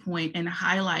pinpoint and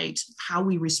highlight how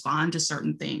we respond to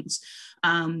certain things.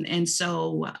 And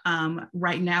so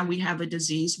right now we have a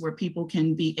disease where people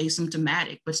can be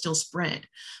asymptomatic, but still spread.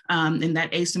 And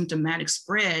that asymptomatic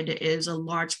spread is a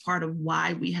large part of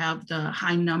why we have the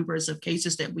high numbers of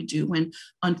cases that we do, and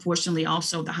unfortunately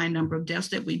also the high number of deaths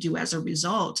that we do as a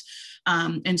result.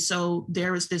 And so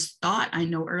there is this thought, I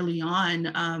know early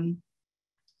on,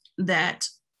 that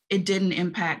it didn't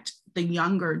impact the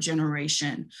younger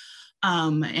generation.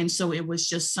 And so it was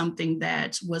just something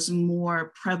that was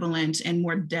more prevalent and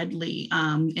more deadly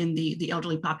in the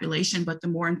elderly population. But the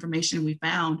more information we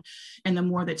found and the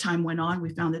more that time went on,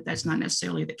 we found that that's not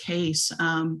necessarily the case.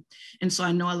 And so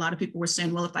I know a lot of people were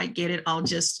saying, well, if I get it,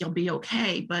 you'll be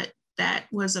okay. But that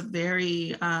was a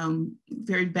very,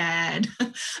 very bad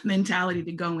mentality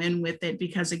to go in with it,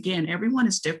 because again, everyone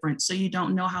is different. So you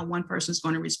don't know how one person is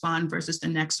going to respond versus the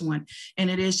next one. And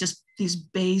it is just these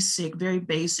basic, very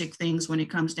basic things when it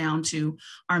comes down to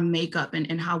our makeup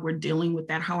and how we're dealing with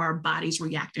that, how our bodies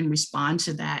react and respond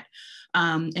to that.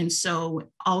 And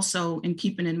so also in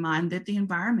keeping in mind that the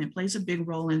environment plays a big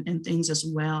role in things as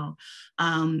well,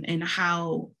 and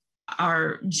how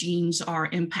our genes are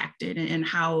impacted and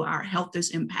how our health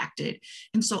is impacted.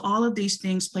 And so all of these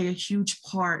things play a huge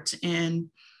part in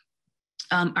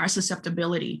our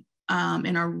susceptibility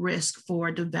and our risk for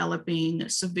developing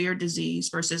severe disease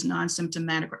versus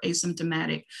non-symptomatic or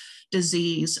asymptomatic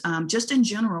disease. Just in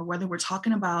general, whether we're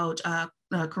talking about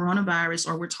coronavirus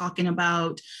or we're talking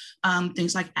about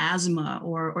things like asthma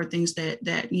or things that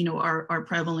are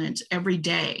prevalent every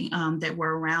day that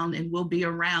we're around and will be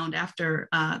around after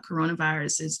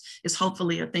coronavirus is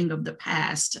hopefully a thing of the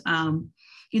past.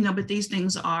 But these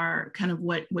things are kind of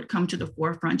what would come to the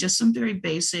forefront, just some very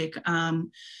basic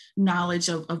knowledge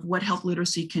of what health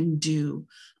literacy can do,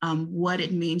 what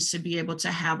it means to be able to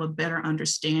have a better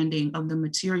understanding of the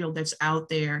material that's out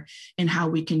there and how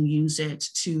we can use it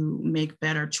to make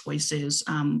better choices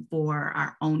for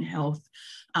our own health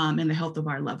and the health of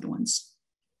our loved ones.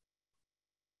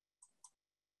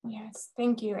 Yes,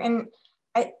 thank you. And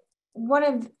one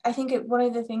of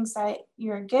the things that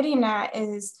you're getting at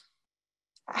is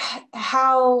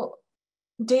how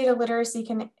data literacy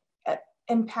can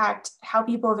impact how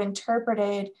people have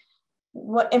interpreted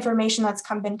what information that's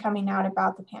been coming out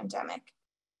about the pandemic,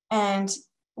 and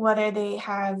whether they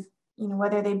have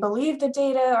whether they believe the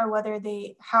data or whether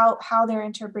how they're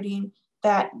interpreting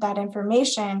that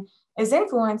information is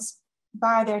influenced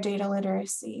by their data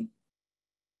literacy.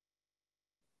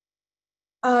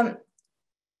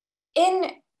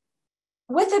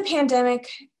 With the pandemic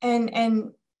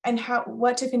and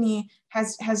what Tiffany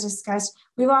has discussed,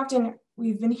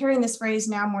 we've been hearing this phrase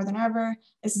now more than ever.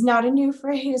 This is not a new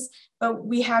phrase, but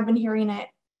we have been hearing it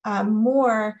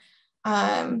more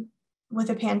with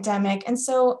the pandemic. And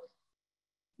so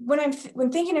when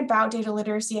thinking about data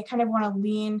literacy, I kind of want to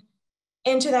lean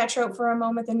into that trope for a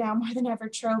moment, the now more than ever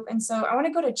trope. And so I want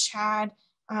to go to Chad,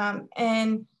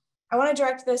 and I want to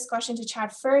direct this question to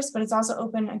Chad first, but it's also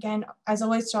open again, as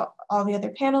always, to all the other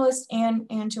panelists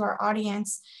and to our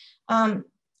audience.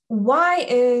 Why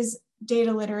is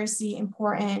data literacy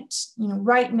important,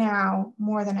 right now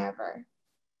more than ever?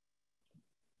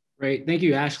 Great, thank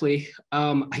you, Ashley.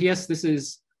 Yes, this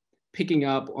is picking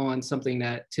up on something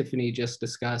that Tiffany just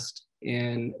discussed,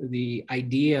 and the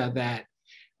idea that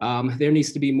there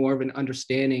needs to be more of an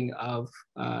understanding of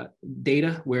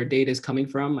data, where data is coming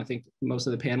from. I think most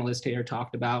of the panelists here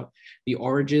talked about the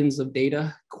origins of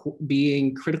data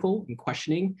being critical and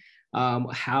questioning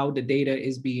how the data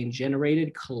is being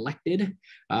generated, collected,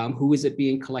 who is it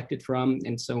being collected from,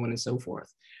 and so on and so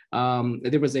forth.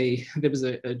 There was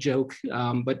a joke,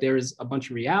 but there is a bunch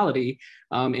of reality,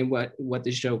 and what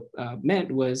this joke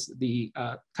meant was the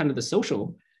kind of the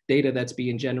social data that's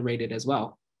being generated as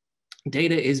well.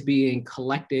 Data is being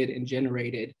collected and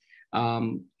generated,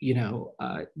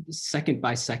 second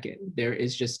by second. There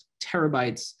is just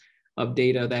terabytes of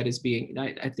data that is being,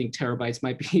 I think terabytes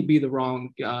might be the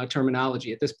wrong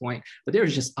terminology at this point, but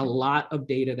there's just a lot of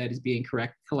data that is being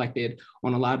collected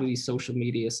on a lot of these social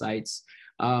media sites.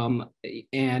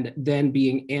 And then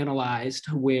being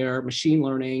analyzed, where machine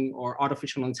learning or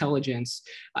artificial intelligence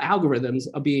algorithms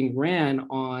are being ran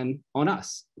on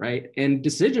us, right? And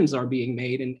decisions are being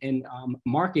made, and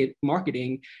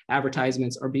marketing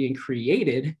advertisements are being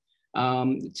created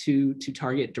to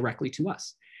target directly to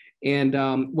us. And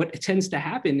what tends to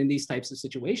happen in these types of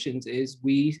situations is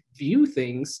we view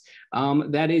things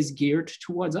that is geared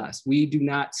towards us. We do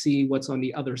not see what's on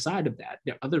the other side of that.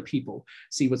 The other people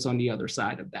see what's on the other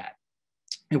side of that.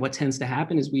 And what tends to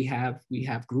happen is we have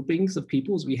groupings of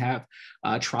peoples, we have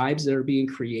tribes that are being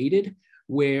created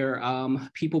where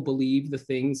people believe the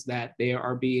things that they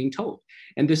are being told.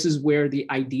 And this is where the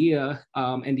idea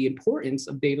and the importance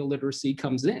of data literacy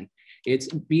comes in. It's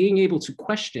being able to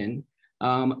question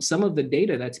some of the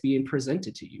data that's being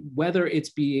presented to you, whether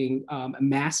it's being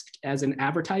masked as an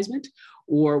advertisement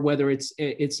or whether it's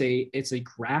a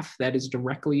graph that is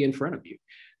directly in front of you.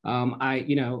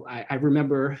 I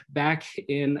remember back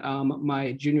in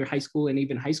my junior high school and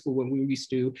even high school when we used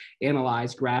to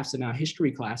analyze graphs in our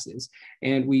history classes,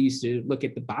 and we used to look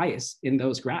at the bias in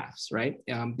those graphs, right?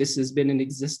 This has been in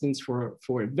existence for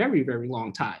a very, very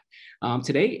long time.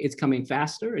 Today, it's coming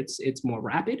faster, it's more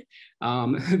rapid.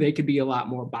 They could be a lot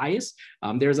more biased.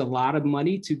 There's a lot of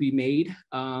money to be made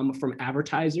from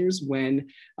advertisers when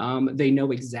they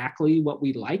know exactly what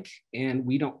we like, and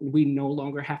we no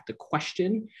longer have to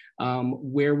question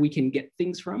where we can get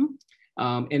things from.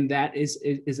 And that is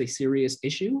a serious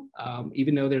issue.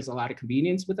 Even though there's a lot of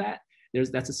convenience with that,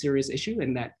 that's a serious issue,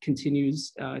 and that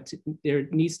continues. There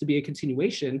needs to be a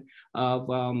continuation of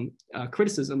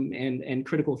criticism and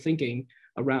critical thinking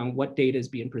around what data is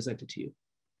being presented to you.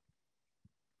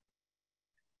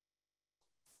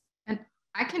 And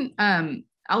I can,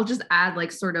 I'll just add,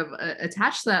 like, sort of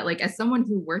attach to that, like, as someone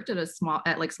who worked at smaller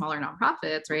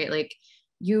nonprofits, right? Like,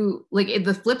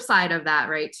 the flip side of that,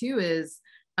 right, too, is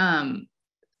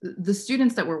the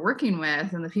students that we're working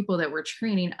with and the people that we're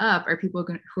training up are people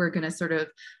who are going to sort of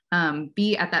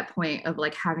be at that point of,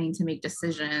 like, having to make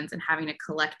decisions and having to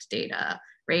collect data,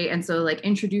 right? And so, like,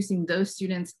 introducing those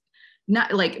students,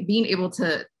 not like being able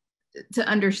to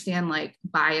understand, like,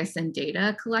 bias and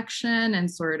data collection and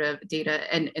sort of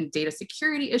data and data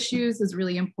security issues is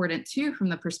really important too, from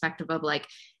the perspective of, like,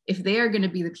 if they are going to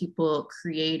be the people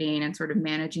creating and sort of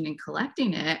managing and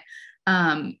collecting it,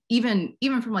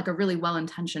 even from, like, a really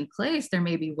well-intentioned place, there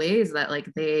may be ways that, like,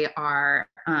 they are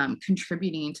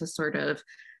contributing to sort of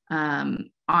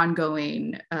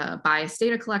ongoing biased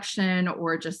data collection,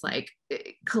 or just, like,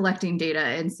 collecting data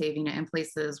and saving it in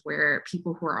places where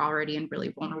people who are already in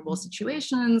really vulnerable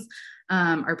situations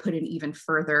are put in even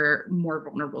further, more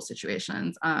vulnerable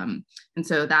situations. And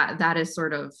so that is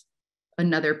sort of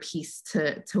another piece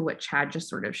to what Chad just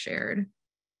sort of shared.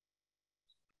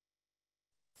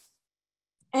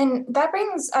 And that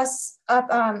brings us up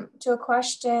to a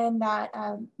question that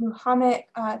Muhammad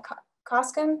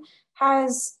Koskan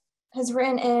has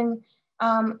written in.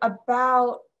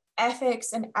 about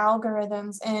ethics and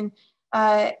algorithms. And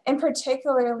in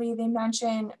particularly, they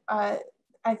mention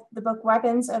the book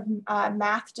Weapons of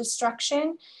Math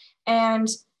Destruction. And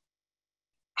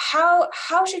how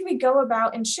should we go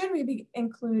about, and should we be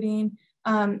including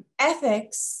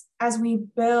ethics as we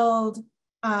build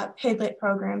PIDLit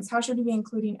programs? How should we be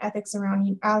including ethics around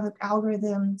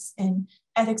algorithms and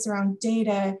ethics around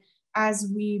data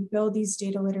as we build these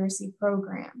data literacy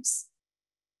programs?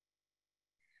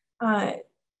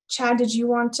 Chad, did you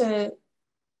want to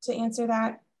answer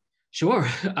that? Sure.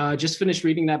 Just finished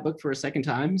reading that book for a second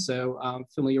time, so I'm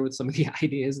familiar with some of the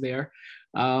ideas there.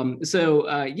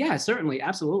 Yeah, certainly,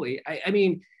 absolutely. I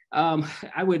mean,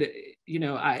 I would,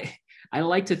 I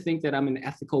like to think that I'm an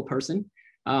ethical person.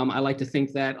 I like to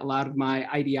think that a lot of my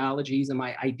ideologies and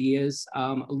my ideas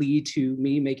lead to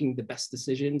me making the best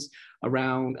decisions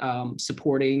around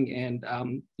supporting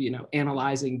and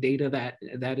analyzing data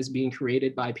that is being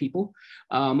created by people.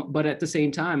 But at the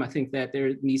same time, I think that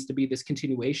there needs to be this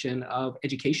continuation of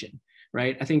education,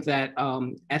 right? I think that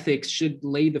ethics should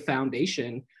lay the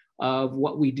foundation of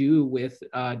what we do with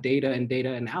data and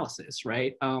data analysis,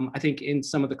 right? I think in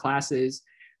some of the classes,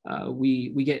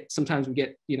 sometimes we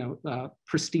get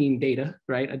pristine data,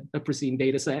 right? A pristine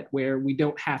data set where we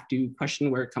don't have to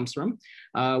question where it comes from.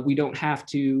 We don't have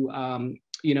to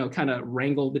kind of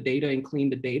wrangle the data and clean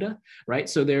the data, right?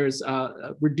 So there's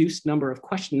a reduced number of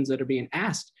questions that are being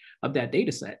asked of that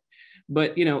data set.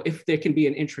 But if there can be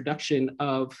an introduction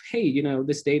of, hey,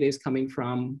 this data is coming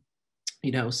from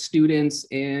students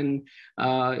in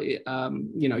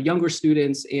younger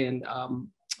students in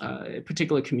a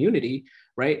particular community,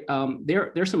 right?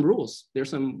 There's some rules, there's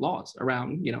some laws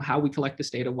around, how we collect this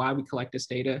data, why we collect this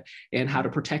data, and how to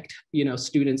protect,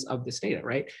 students of this data,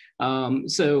 right?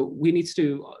 So we need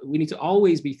to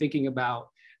always be thinking about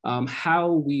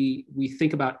how we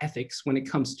think about ethics when it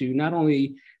comes to not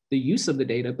only the use of the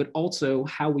data, but also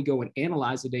how we go and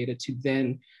analyze the data to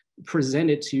then present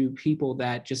it to people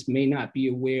that just may not be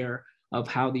aware of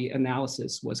how the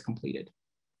analysis was completed.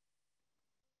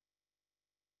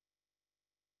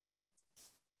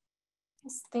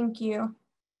 Yes, thank you.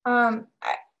 I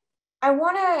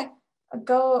want to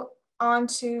go on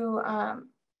to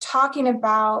talking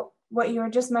about what you were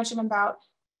just mentioned about,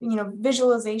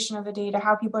 visualization of the data,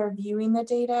 how people are viewing the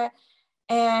data.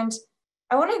 And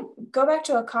I want to go back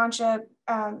to Akansha.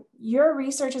 Your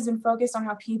research has been focused on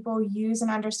how people use and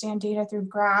understand data through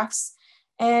graphs.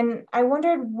 And I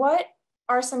wondered, what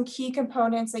are some key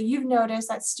components that you've noticed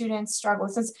that students struggle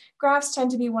with? Since graphs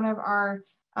tend to be one of our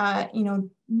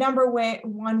number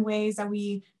one ways that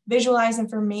we visualize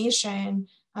information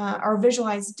or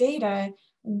visualize data,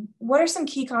 what are some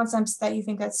key concepts that you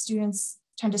think that students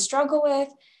tend to struggle with?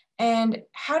 And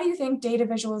how do you think data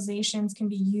visualizations can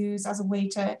be used as a way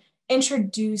to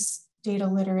introduce data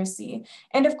literacy?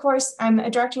 And of course, I'm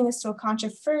directing this to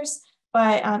Akansha first,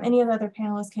 but any of the other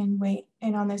panelists can weigh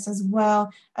in on this as well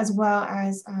as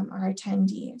our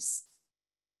attendees.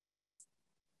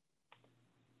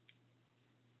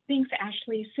 Thanks,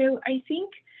 Ashley. So I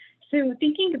think,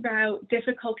 thinking about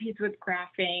difficulties with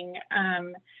graphing,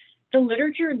 the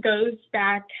literature goes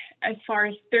back as far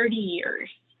as 30 years,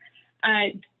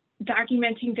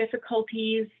 documenting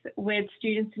difficulties with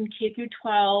students in K through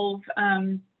 12,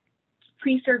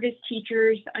 pre-service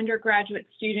teachers, undergraduate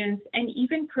students, and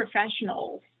even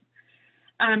professionals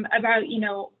about,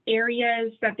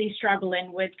 areas that they struggle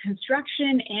in with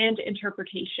construction and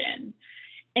interpretation.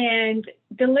 And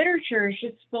the literature is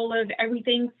just full of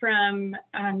everything from,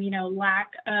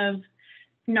 lack of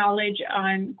knowledge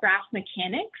on graph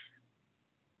mechanics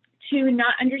to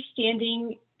not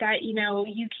understanding that,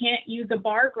 you can't use a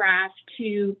bar graph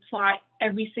to plot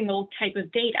every single type of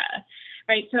data,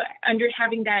 right? So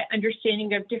having that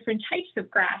understanding of different types of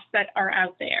graphs that are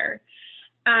out there.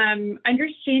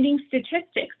 Understanding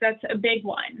statistics, that's a big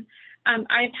one.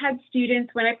 I've had students,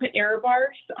 when I put error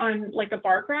bars on like a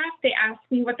bar graph, they ask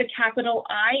me what the capital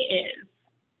I is.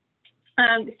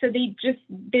 So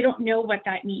they don't know what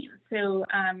that means. So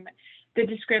the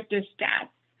descriptive stats.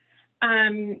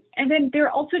 And then there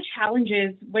are also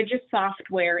challenges with just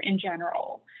software in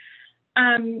general.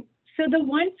 So the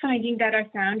one finding that I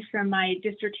found from my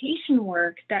dissertation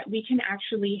work that we can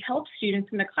actually help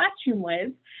students in the classroom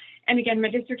with, and again, my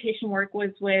dissertation work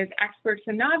was with experts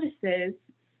and novices,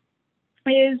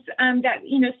 is that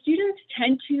students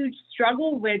tend to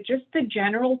struggle with just the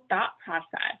general thought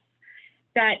process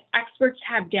that experts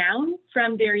have down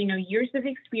from their years of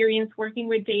experience working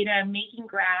with data, making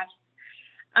graphs,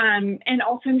 and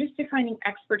also I'm just defining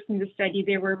experts in the study.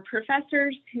 There were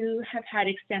professors who have had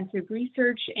extensive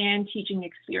research and teaching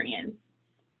experience.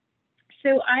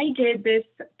 So I did this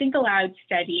Think Aloud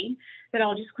study that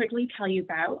I'll just quickly tell you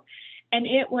about. And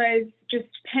it was just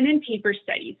pen and paper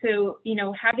study. So, you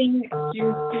know, having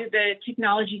students do the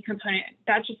technology component,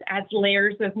 that just adds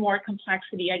layers of more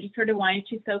complexity. I just sort of wanted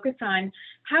to focus on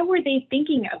how were they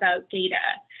thinking about data.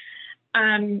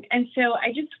 And so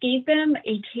I just gave them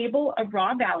a table of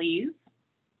raw values.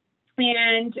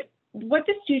 And what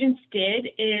the students did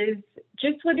is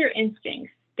just with their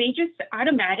instincts, they just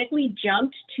automatically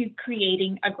jumped to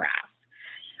creating a graph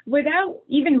without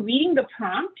even reading the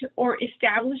prompt or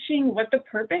establishing what the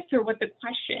purpose or what the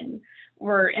question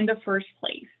were in the first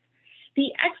place.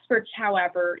 The experts,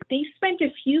 however, they spent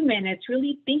a few minutes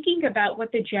really thinking about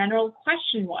what the general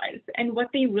question was and what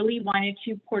they really wanted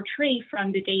to portray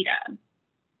from the data.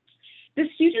 The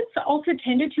students also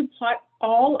tended to plot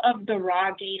all of the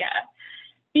raw data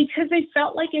because they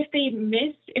felt like if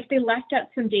they left out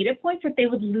some data points, that they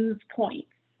would lose points.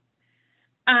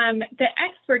 The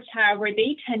experts, however,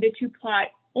 they tended to plot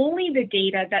only the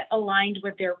data that aligned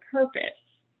with their purpose.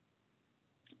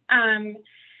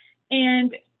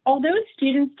 And although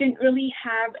students didn't really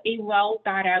have a well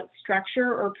thought out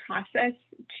structure or process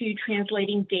to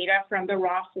translating data from the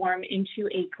raw form into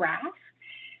a graph,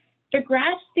 the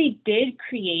graphs they did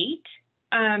create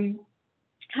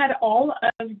had all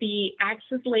of the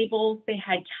axis labels, they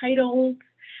had titles,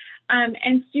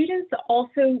 and students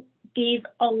also gave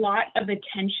a lot of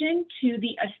attention to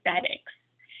the aesthetics.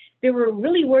 They were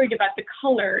really worried about the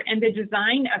color and the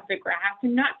design of the graph,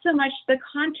 and not so much the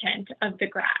content of the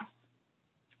graph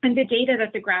and the data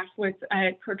that the graph was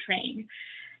portraying.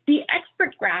 The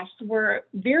expert graphs were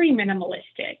very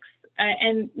minimalistic,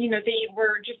 and they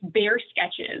were just bare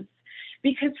sketches,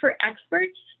 because for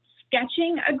experts,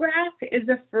 sketching a graph is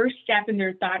the first step in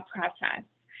their thought process.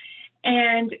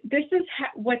 And this is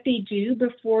what they do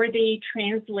before they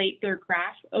translate their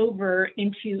graph over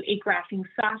into a graphing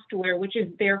software, which is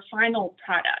their final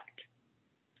product.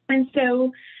 And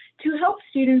so to help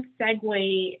students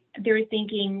segue their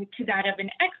thinking to that of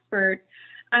an expert,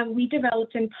 we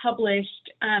developed and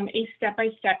published a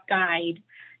step-by-step guide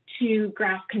to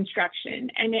graph construction.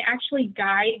 And it actually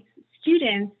guides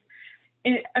students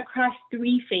across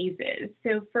 3 phases.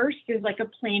 So first is like a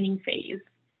planning phase.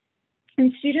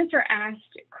 And students are asked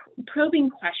probing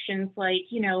questions like,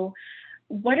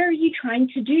 what are you trying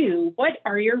to do? What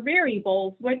are your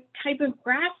variables? What type of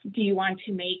graph do you want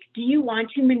to make? Do you want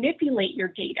to manipulate your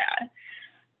data?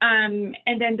 And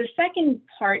then the second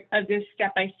part of this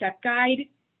step-by-step guide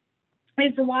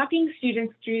is walking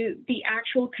students through the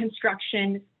actual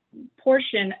construction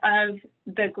portion of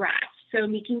the graph. So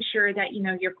making sure that,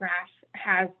 your graph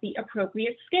has the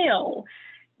appropriate scale,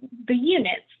 the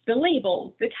units, the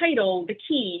labels, the title, the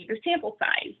key, the sample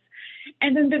size.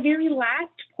 And then the very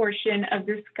last portion of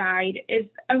this guide is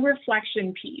a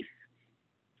reflection piece.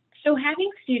 So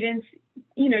having students,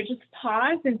 just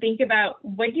pause and think about,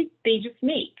 what did they just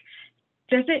make?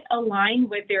 Does it align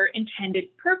with their intended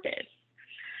purpose?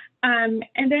 And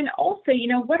then also,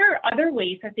 what are other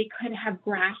ways that they could have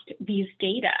graphed these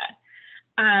data?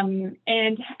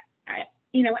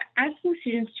 Asking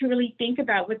students to really think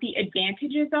about what the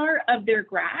advantages are of their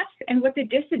graph and what the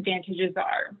disadvantages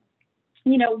are.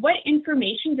 What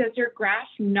information does your graph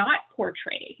not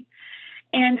portray?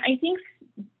 And I think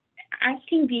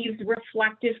asking these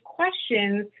reflective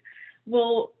questions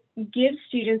will give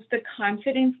students the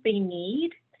confidence they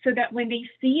need so that when they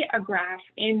see a graph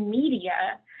in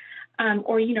media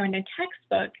or, in a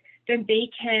textbook, then they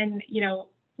can,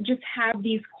 just have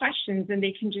these questions and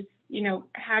they can just,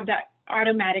 have that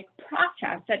automatic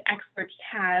process that experts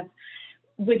have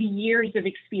with years of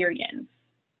experience.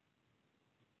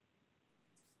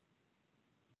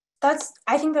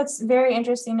 I think that's very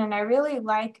interesting. And I really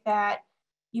like that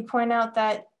you point out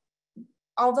that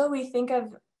although we think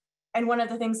of, and one of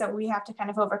the things that we have to kind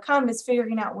of overcome is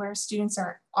figuring out where students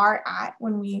are at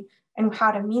and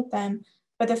how to meet them.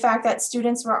 But the fact that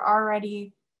students were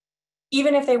already,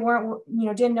 even if they weren't,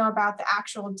 didn't know about the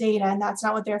actual data and that's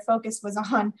not what their focus was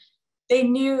on, they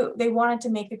knew they wanted to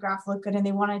make the graph look good and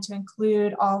they wanted to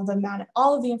include all of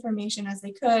the information as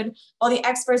they could. While the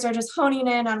experts are just honing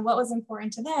in on what was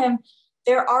important to them,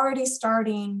 they're already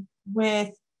starting with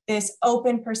this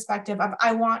open perspective of,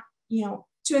 I want, to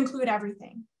include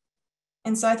everything.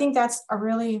 And so I think that's a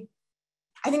really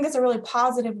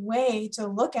positive way to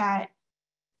look at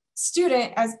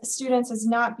students as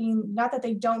not that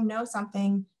they don't know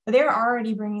something, but they're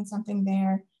already bringing something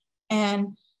there.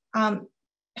 And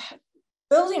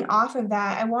building off of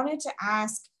that, I wanted to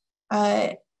ask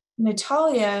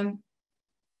Natalia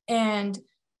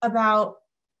about,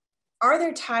 are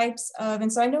there types of,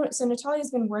 and so I know, so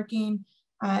Natalia's been working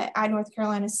at North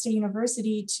Carolina State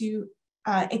University to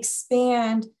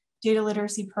expand data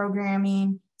literacy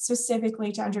programming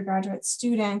specifically to undergraduate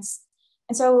students.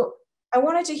 And so I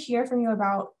wanted to hear from you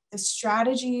about the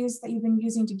strategies that you've been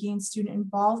using to gain student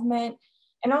involvement,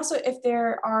 and also if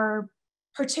there are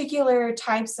particular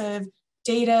types of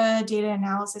data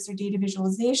analysis, or data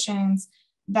visualizations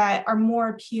that are more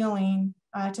appealing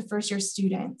to first-year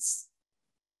students.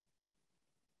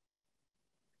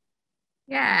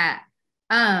 Yeah.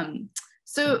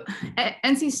 So at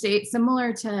NC State,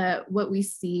 similar to what we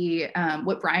see,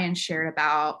 what Brian shared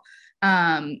about,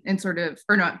 and sort of,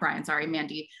 or not Brian, sorry,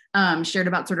 Mandy, shared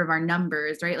about sort of our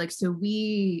numbers, right? Like, so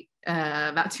we,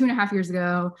 about 2.5 years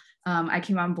ago, I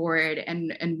came on board,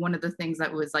 and one of the things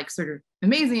that was like sort of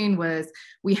amazing was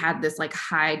we had this like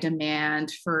high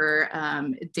demand for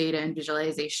data and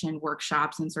visualization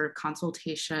workshops and sort of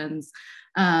consultations.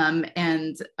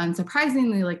 And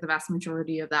unsurprisingly, like the vast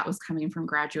majority of that was coming from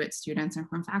graduate students and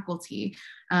from faculty.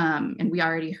 And we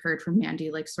already heard from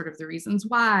Mandy, like sort of the reasons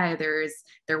why.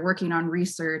 They're working on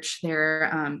research,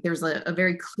 there's a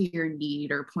very clear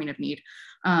need or point of need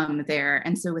there.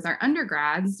 And so with our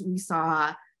undergrads, we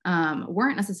saw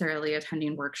weren't necessarily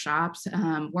attending workshops,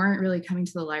 weren't really coming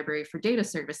to the library for data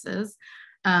services,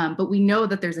 but we know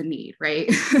that there's a need,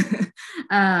 right?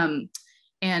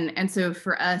 And so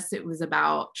for us, it was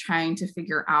about trying to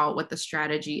figure out what the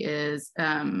strategy is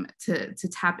to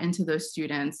tap into those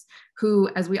students who,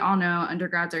 as we all know,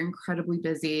 undergrads are incredibly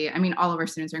busy. I mean, all of our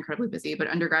students are incredibly busy, but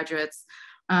undergraduates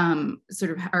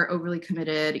sort of are overly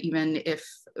committed, even if,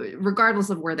 regardless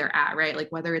of where they're at, right? Like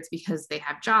whether it's because they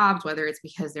have jobs, whether it's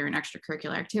because they're in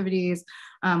extracurricular activities,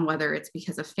 whether it's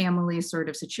because of family sort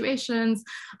of situations,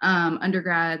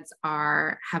 undergrads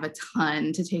have a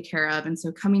ton to take care of. And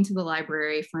so coming to the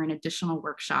library for an additional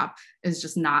workshop is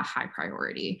just not high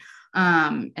priority.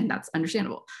 And that's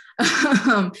understandable.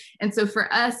 And so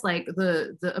for us, like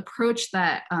the approach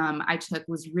that I took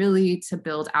was really to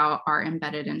build out our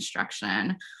embedded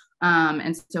instruction.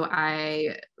 And so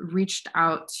I reached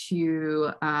out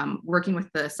to, working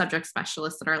with the subject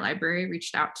specialists at our library,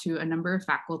 reached out to a number of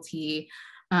faculty,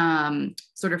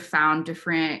 sort of found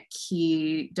different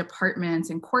key departments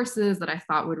and courses that I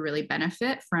thought would really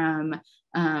benefit from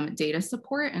data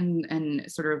support and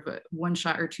sort of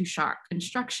one-shot or two-shot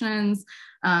instructions,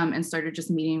 and started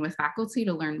just meeting with faculty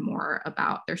to learn more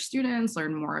about their students,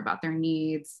 learn more about their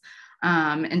needs,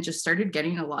 and just started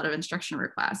getting a lot of instruction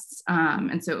requests.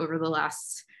 And so over the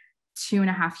last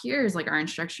 2.5 years, like our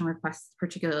instruction requests,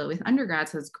 particularly with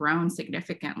undergrads, has grown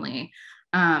significantly.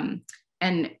 And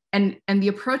the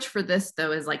approach for this,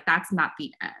 though, is like, that's not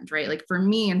the end, right? Like for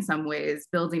me, in some ways,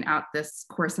 building out this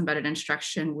course embedded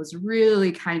instruction was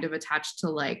really kind of attached to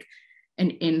like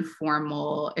an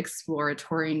informal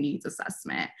exploratory needs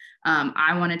assessment.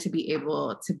 I wanted to be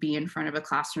able to be in front of a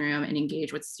classroom and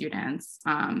engage with students.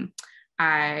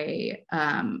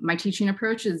 My teaching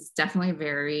approach is definitely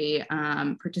very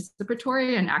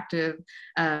participatory and active,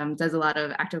 does a lot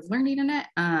of active learning in it.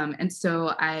 And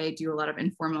so I do a lot of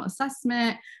informal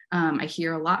assessment. I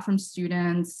hear a lot from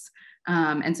students.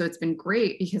 And so it's been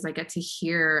great because I get to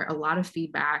hear a lot of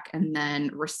feedback and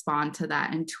then respond to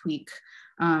that and tweak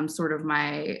sort of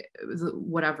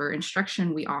whatever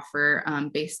instruction we offer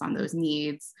based on those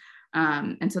needs.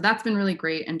 And so that's been really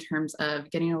great in terms of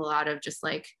getting a lot of just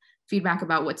like feedback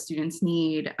about what students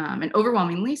need. And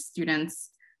overwhelmingly, students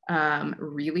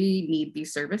really need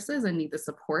these services and need the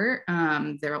support.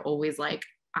 They're always like,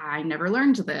 I never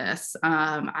learned this.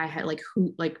 I had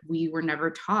we were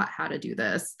never taught how to do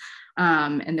this.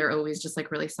 And they're always just like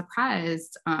really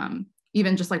surprised.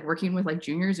 Even just like working with like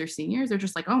juniors or seniors, they're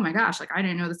just like, oh my gosh, like I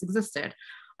didn't know this existed.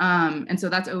 And so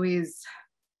that's always,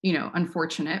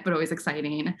 unfortunate, but always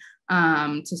exciting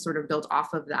to sort of build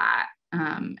off of that.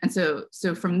 And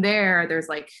so from there, there's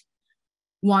like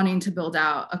wanting to build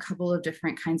out a couple of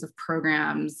different kinds of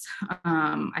programs.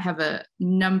 I have a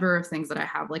number of things that I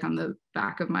have like on the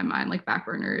back of my mind, like back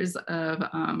burners of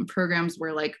programs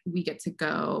where like we get to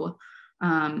go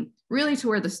really to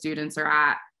where the students are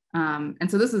at. And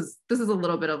so this is a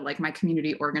little bit of like my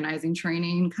community organizing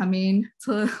training coming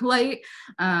to light.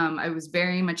 I was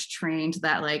very much trained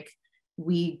that like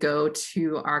we go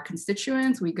to our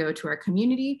constituents, we go to our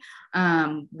community.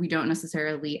 We don't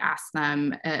necessarily ask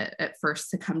them at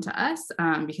first to come to us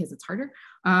because it's harder.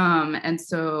 And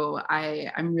so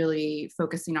I'm really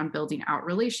focusing on building out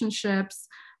relationships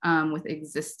with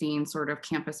existing sort of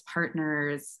campus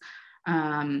partners.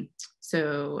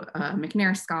 So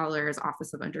McNair Scholars,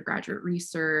 Office of Undergraduate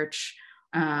Research,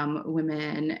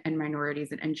 Women and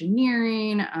Minorities in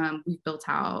Engineering. We've built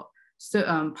out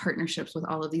partnerships with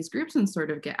all of these groups and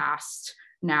sort of get asked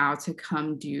now to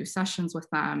come do sessions with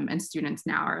them, and students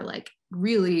now are like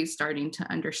really starting to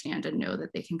understand and know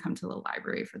that they can come to the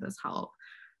library for this help.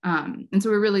 And so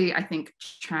we're really, I think,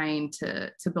 trying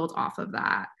to build off of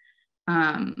that.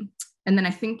 And then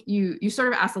I think you sort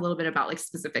of asked a little bit about like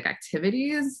specific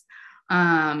activities.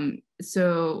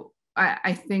 So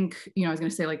I think, I was going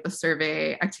to say like the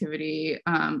survey activity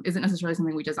isn't necessarily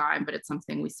something we design, but it's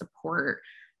something we support.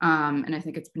 And I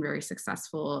think it's been very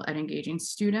successful at engaging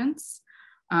students.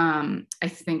 I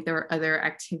think there are other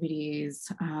activities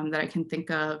that I can think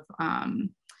of.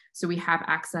 So we have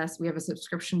a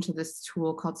subscription to this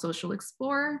tool called Social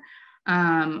Explorer,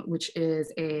 which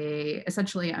is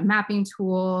essentially a mapping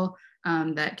tool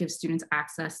that gives students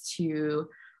access to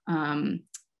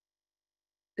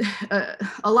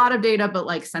a lot of data, but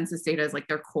like census data is like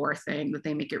their core thing, that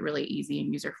they make it really easy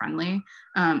and user-friendly.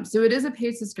 So it is a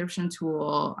paid subscription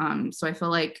tool. So I feel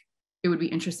like it would be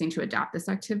interesting to adapt this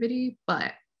activity,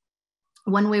 but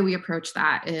one way we approach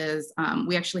that is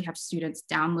we actually have students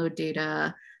download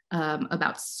data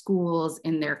about schools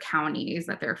in their counties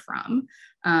that they're from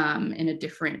in a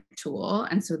different tool.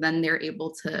 And so then they're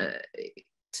able to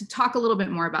talk a little bit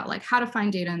more about like how to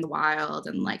find data in the wild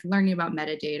and like learning about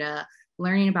metadata,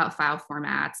 learning about file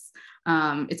formats.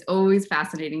 It's always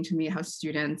fascinating to me how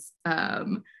students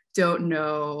don't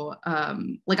know,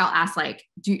 like I'll ask like,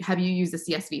 have you used a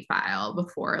CSV file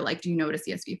before? Like, do you know what a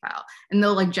CSV file? And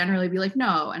they'll like generally be like,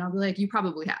 no. And I'll be like, you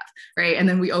probably have, right? And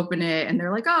then we open it and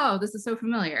they're like, oh, this is so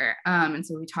familiar. And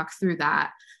so we talk through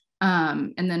that.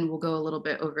 And then we'll go a little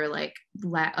bit over like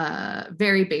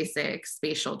very basic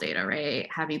spatial data, right?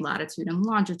 Having latitude and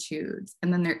longitudes.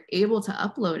 And then they're able to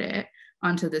upload it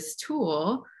onto this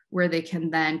tool where they can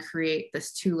then create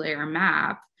this 2-layer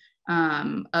map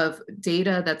of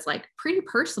data that's like pretty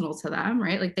personal to them,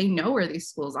 right? Like they know where these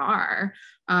schools are.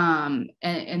 And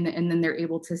then they're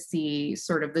able to see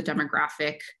sort of the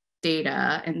demographic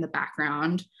data in the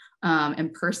background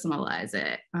and personalize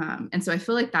it. And so I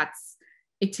feel like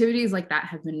activities like that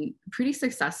have been pretty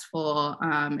successful.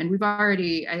 And we've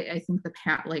already, I think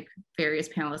like various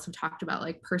panelists have talked about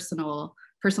like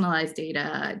personalized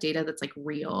data that's like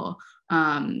real.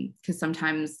 Because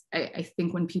sometimes I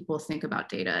think when people think about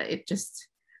data, it just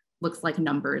looks like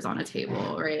numbers on a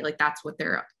table, right? Like that's what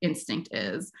their instinct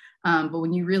is. But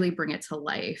when you really bring it to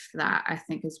life, that I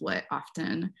think is what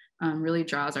often really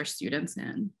draws our students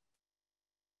in.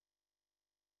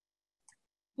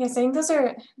 Yes, I think those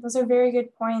are very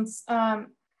good points. And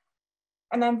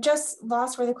I'm just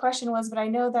lost where the question was, but I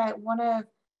know that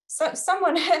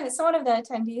someone of the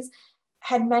attendees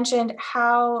had mentioned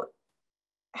how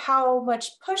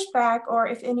much pushback, or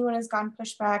if anyone has gotten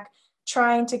pushback,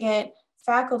 trying to get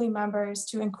faculty members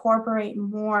to incorporate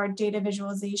more data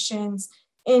visualizations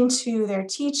into their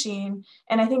teaching.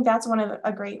 And I think that's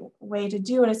a great way to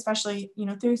do it, especially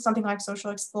through something like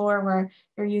Social Explorer, where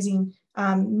you're using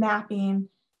mapping.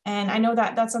 And I know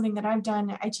that that's something that I've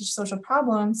done. I teach social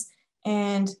problems,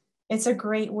 and it's a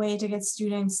great way to get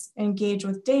students engaged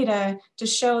with data, to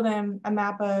show them a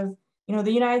map of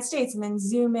the United States, and then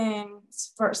zoom in,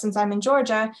 since I'm in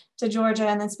Georgia, to Georgia,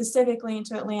 and then specifically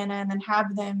into Atlanta, and then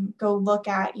have them go look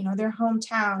at their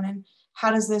hometown and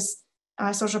how does this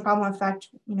social problem affect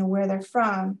where they're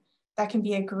from. That can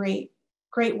be a great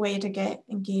way to get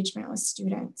engagement with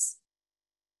students.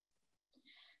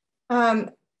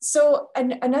 So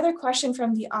another question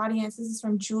from the audience, this is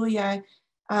from Julia.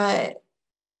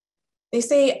 They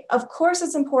say, of course,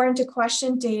 it's important to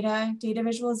question data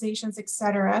visualizations,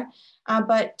 etc.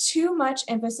 But too much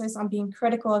emphasis on being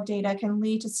critical of data can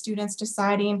lead to students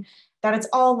deciding that it's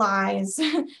all lies,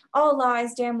 all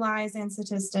lies, damn lies, and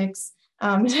statistics,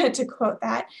 to quote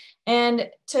that, and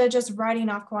to just writing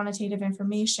off quantitative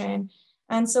information.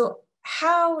 And so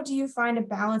how do you find a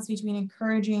balance between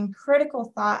encouraging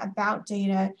critical thought about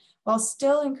data while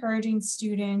still encouraging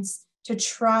students to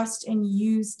trust and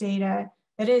use data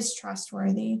that is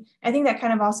trustworthy? I think that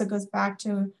kind of also goes back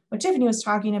to what Tiffany was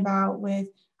talking about with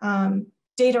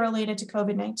data related to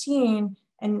COVID-19,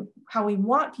 and how we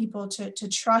want people to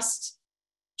trust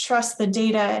the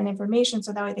data and information,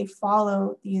 so that way they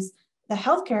follow the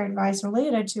healthcare advice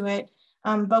related to it.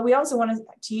 But we also want to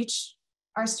teach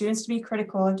our students to be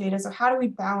critical of data. So how do we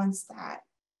balance that?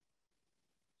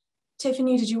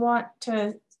 Tiffany, did you want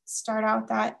to start out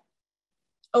that?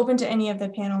 Open to any of the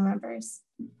panel members.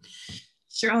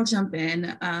 Sure, I'll jump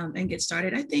in and get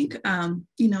started. I think,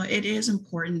 it is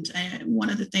important. And one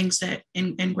of the things that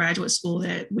in graduate school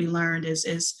that we learned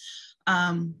is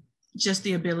just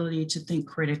the ability to think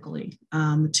critically,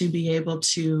 to be able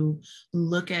to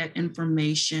look at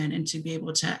information and to be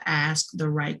able to ask the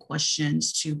right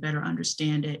questions to better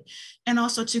understand it, and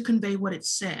also to convey what it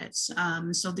says.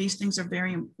 So these things are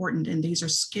very important, and these are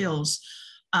skills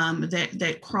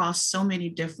that cross so many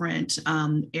different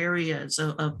areas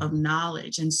of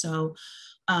knowledge. And so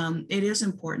it is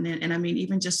important. And I mean,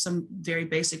 even just some very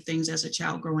basic things as a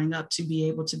child growing up, to be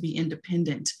able to be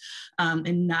independent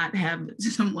and not have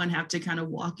someone have to kind of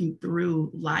walk you through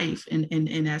life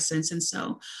in essence. And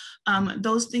so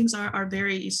those things are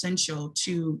very essential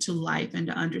to life and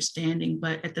to understanding.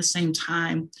 But at the same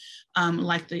time,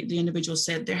 like the individual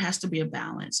said, there has to be a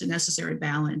balance, a necessary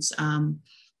balance,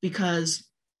 because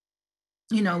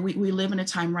you know, we live in a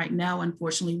time right now,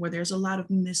 unfortunately, where there's a lot of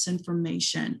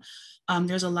misinformation.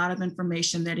 There's a lot of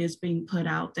information that is being put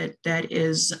out that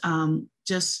is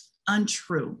just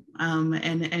untrue.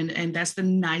 And that's the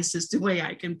nicest way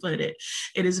I can put it.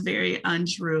 It is very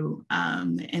untrue.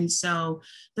 And so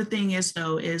the thing is,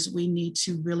 though, is we need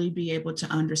to really be able to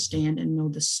understand and know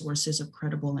the sources of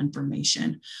credible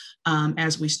information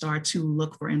as we start to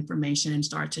look for information and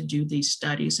start to do these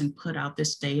studies and put out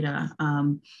this data.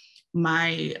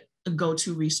 My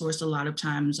go-to resource a lot of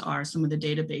times are some of the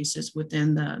databases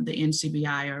within the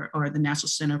NCBI or the National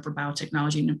Center for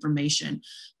Biotechnology and Information,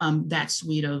 that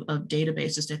suite of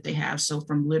databases that they have. So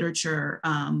from literature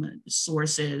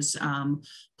sources,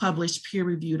 published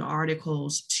peer-reviewed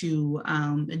articles to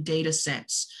data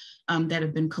sets that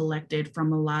have been collected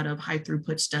from a lot of high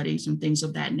throughput studies and things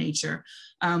of that nature.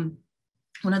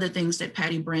 One of the things that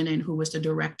Patty Brennan, who was the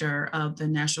director of the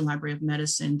National Library of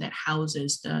Medicine that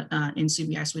houses the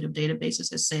NCBI suite of databases,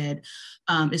 has said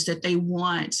is that they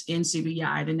want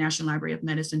NCBI, the National Library of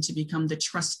Medicine, to become the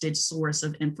trusted source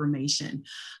of information.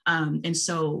 And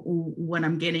so what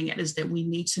I'm getting at is that we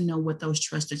need to know what those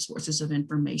trusted sources of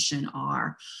information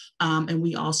are. And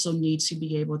we also need to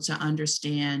be able to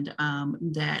understand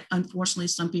that unfortunately,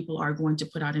 some people are going to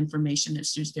put out information that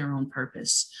suits their own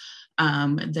purpose.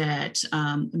 That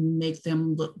make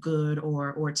them look good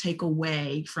or take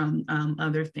away from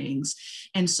other things.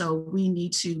 And so we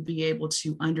need to be able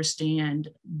to understand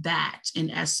that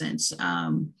in essence,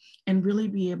 and really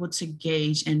be able to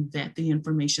gauge and vet the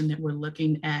information that we're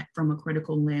looking at from a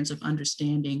critical lens of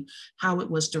understanding how it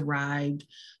was derived,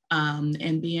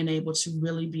 and being able to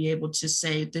really be able to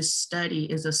say this study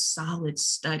is a solid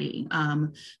study.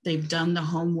 They've done the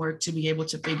homework to be able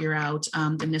to figure out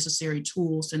the necessary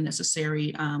tools, the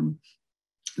necessary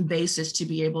basis to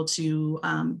be able to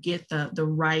get the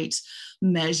right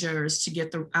measures, to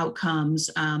get the outcomes,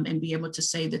 and be able to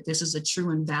say that this is a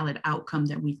true and valid outcome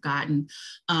that we've gotten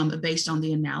based on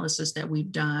the analysis that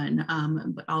we've done,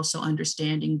 but also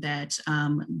understanding that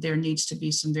there needs to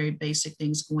be some very basic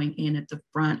things going in at the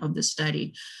front of the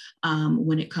study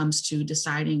when it comes to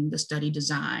deciding the study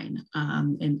design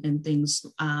and things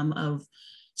of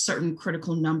certain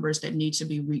critical numbers that need to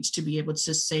be reached to be able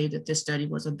to say that this study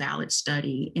was a valid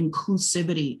study,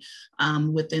 inclusivity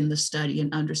within the study,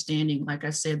 and understanding, like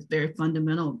I said, very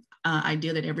fundamental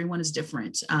idea that everyone is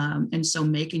different. And so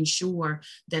making sure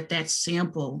that that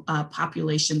sample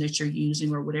population that you're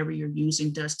using or whatever you're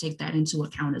using does take that into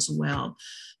account as well.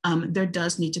 There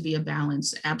does need to be a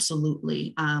balance,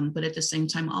 absolutely. But at the same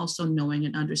time, also knowing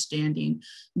and understanding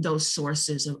those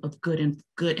sources of good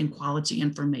and quality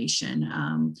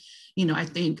information. You know, I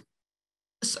think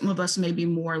some of us may be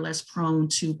more or less prone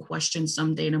to question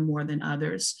some data more than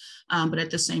others. But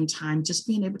at the same time, just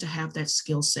being able to have that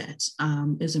skill set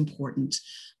is important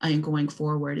in going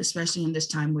forward, especially in this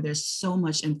time where there's so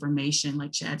much information,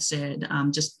 like Chad said,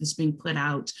 just it's being put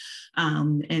out.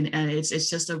 And it's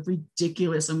just a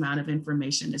ridiculous amount of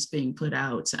information that's being put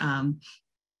out.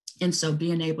 And so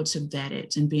being able to vet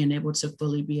it and being able to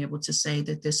fully be able to say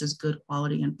that this is good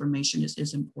quality information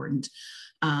is important.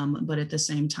 But at the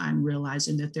same time,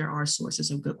 realizing that there are sources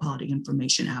of good quality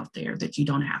information out there that you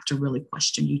don't have to really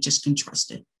question, you just can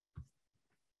trust it.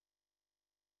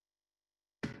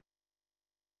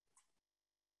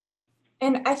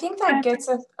 And I think that gets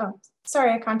us, oh,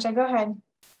 sorry, Akanksha, go ahead.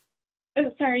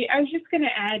 Oh, sorry, I was just going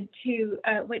to add to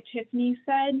what Tiffany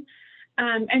said,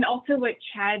 and also what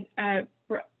Chad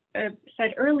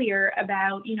said earlier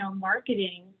about, you know,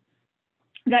 marketing,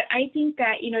 that I think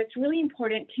that, you know, it's really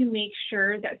important to make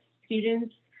sure that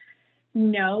students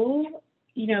know,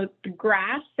 you know, the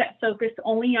graphs that focus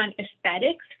only on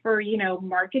aesthetics for, you know,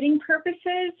 marketing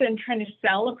purposes and trying to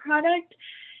sell a product,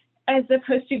 as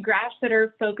opposed to graphs that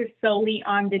are focused solely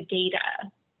on the data,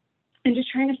 and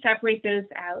just trying to separate those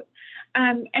out.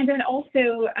 And then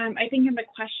also, I think the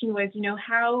question was, you know,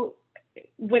 how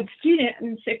with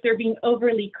students, if they're being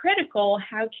overly critical,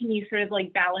 how can you sort of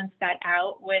like balance that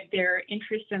out with their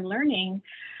interest in learning?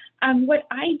 What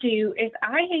I do is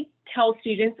I tell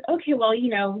students, okay, well, you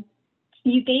know,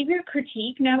 you gave your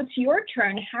critique, now it's your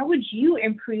turn. How would you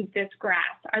improve this graph?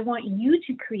 I want you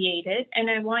to create it, and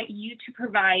I want you to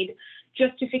provide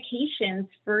justifications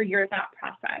for your thought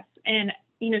process. And,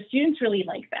 you know, students really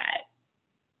like that.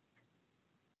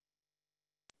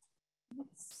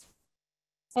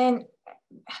 And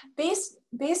based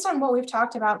on what we've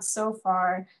talked about so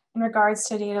far in regards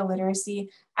to data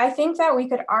literacy, I think that we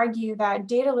could argue that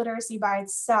data literacy by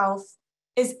itself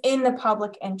is in the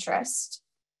public interest.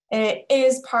 It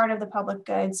is part of the public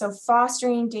good. So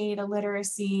fostering data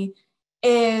literacy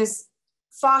is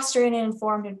fostering an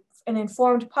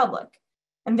informed public.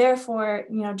 And therefore,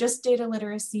 you know, just data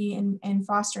literacy and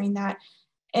fostering that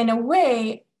in a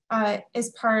way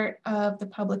is part of the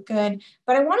public good.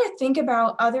 But I want to think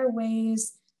about other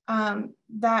ways that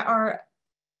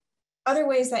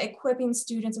equipping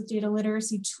students with data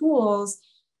literacy tools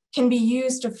can be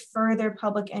used to further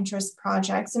public interest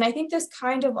projects. And I think this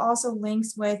kind of also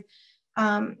links with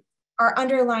our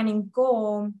underlining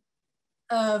goal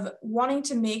of wanting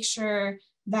to make sure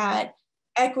that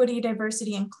equity,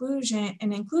 diversity,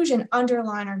 inclusion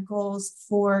underline our goals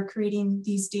for creating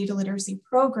these data literacy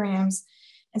programs.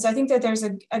 And so I think that there's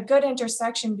a good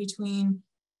intersection between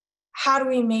how do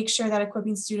we make sure that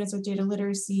equipping students with data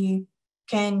literacy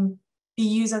can be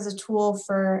used as a tool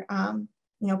for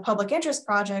you know, public interest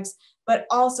projects, but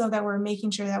also that we're making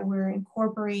sure that we're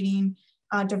incorporating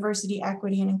diversity,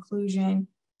 equity, and inclusion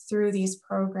through these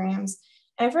programs.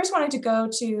 And I first wanted to go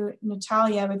to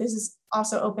Natalia, but this is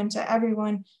also open to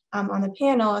everyone on the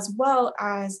panel, as well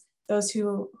as those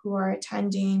who are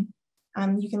attending.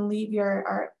 You can leave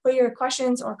put your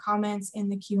questions or comments in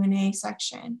the Q&A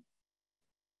section.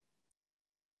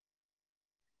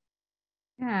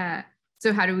 Yeah.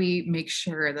 So how do we make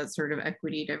sure that sort of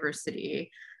equity,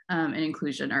 diversity, and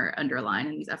inclusion are underlined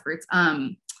in these efforts?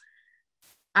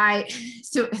 I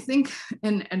think,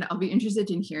 and I'll be interested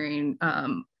in hearing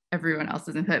everyone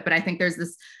else's input, but I think there's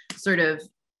this sort of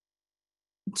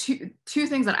two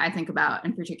things that I think about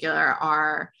in particular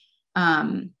are,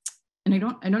 and I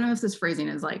don't know if this phrasing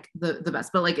is like the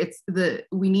best, but like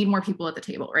we need more people at the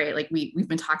table, right? Like we've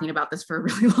been talking about this for a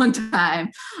really long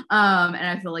time. And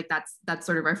I feel like that's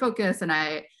sort of our focus. And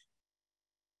I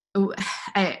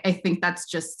think that's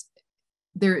just,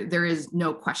 there is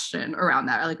no question around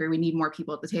that. Like we need more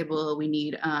people at the table. We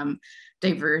need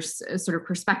diverse sort of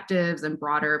perspectives and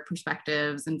broader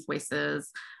perspectives and voices.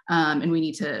 And we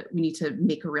need to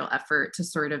make a real effort to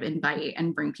sort of invite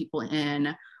and bring people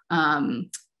in,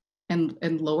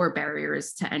 and lower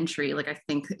barriers to entry. Like I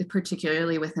think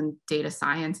particularly within data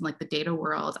science and like the data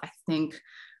world, I think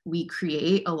we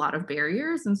create a lot of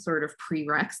barriers and sort of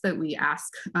prereqs that we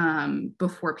ask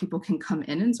before people can come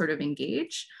in and sort of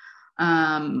engage.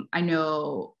 I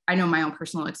know my own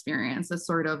personal experience is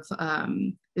sort of,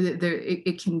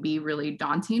 it can be really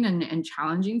daunting and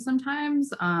challenging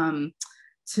sometimes,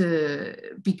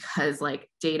 because like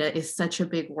data is such a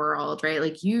big world, right?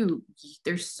 Like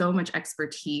there's so much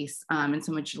expertise and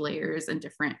so much layers and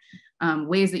different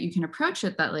ways that you can approach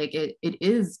it that like it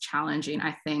is challenging,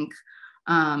 I think.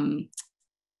 And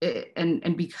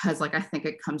because like I think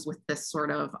it comes with this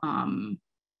sort of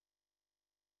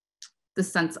the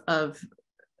sense of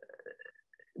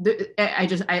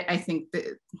I think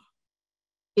that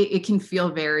it can feel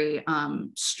very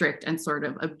strict and sort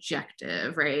of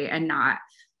objective, right? And not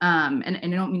and I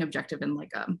don't mean objective in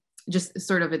like just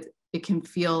sort of it can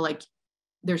feel like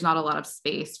there's not a lot of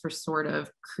space for sort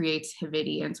of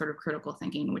creativity and sort of critical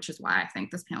thinking, which is why I think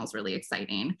this panel is really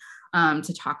exciting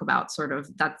to talk about. Sort of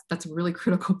that's a really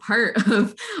critical part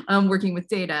of working with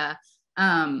data.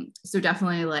 So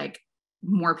definitely like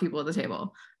more people at the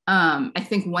table. I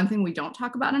think one thing we don't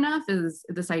talk about enough is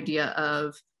this idea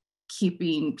of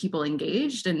keeping people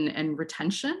engaged and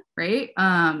retention, right?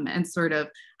 And sort of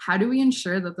how do we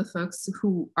ensure that the folks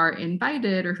who are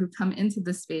invited or who come into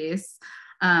the space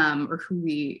or who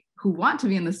want to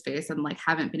be in the space and like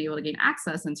haven't been able to gain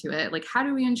access into it, like how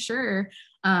do we ensure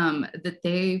that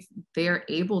they are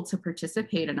able to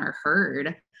participate and are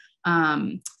heard?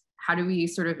 How do we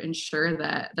sort of ensure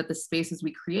that the spaces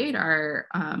we create are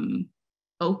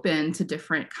open to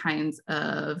different kinds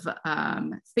of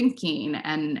thinking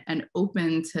and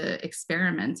open to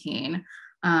experimenting?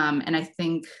 And I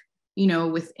think, you know,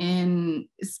 within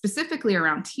specifically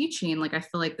around teaching, like I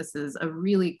feel like this is a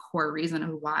really core reason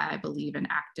of why I believe in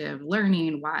active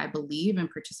learning, why I believe in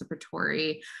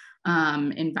participatory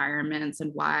environments,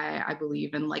 and why I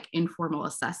believe in like informal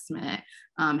assessment,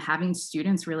 having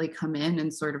students really come in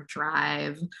and sort of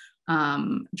drive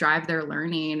their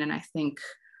learning. And I think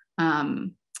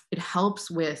it helps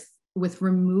with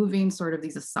removing sort of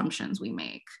these assumptions we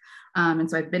make. And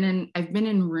so I've been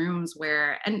in rooms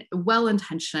where, and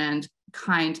well-intentioned,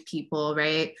 kind people,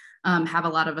 right, have a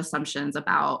lot of assumptions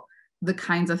about the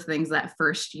kinds of things that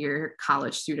first year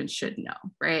college students should know,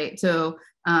 right? So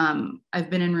I've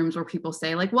been in rooms where people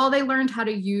say like, well, they learned how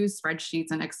to use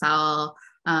spreadsheets and Excel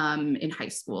in high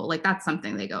school. Like that's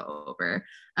something they go over.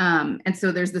 And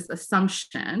so there's this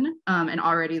assumption, and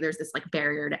already there's this like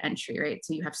barrier to entry, right?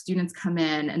 So you have students come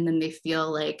in and then they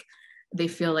feel like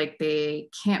they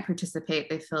can't participate.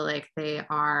 They feel like they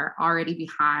are already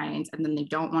behind, and then they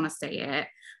don't want to say it.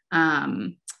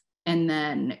 And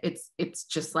then it's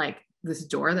just like this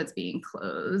door that's being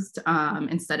closed,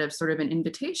 instead of sort of an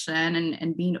invitation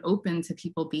and being open to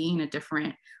people being at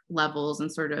different levels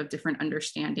and sort of different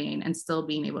understanding, and still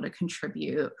being able to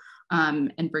contribute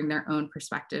and bring their own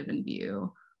perspective and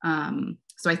view.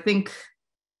 So I think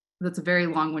that's a very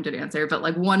long-winded answer, but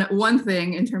like one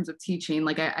thing in terms of teaching,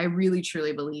 like I really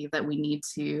truly believe that we need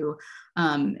to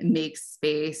make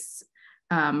space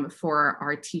for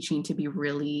our teaching to be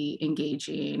really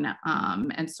engaging,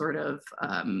 and sort of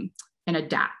and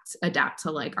adapt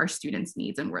to like our students'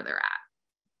 needs and where they're at.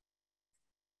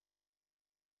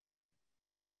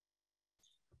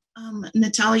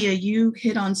 Natalia, you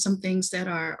hit on some things that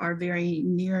are very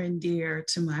near and dear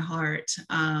to my heart,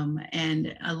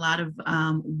 and a lot of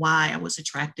why I was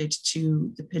attracted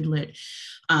to the PIDLit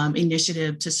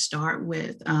initiative to start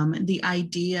with. The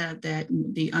idea that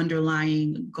the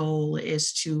underlying goal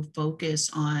is to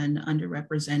focus on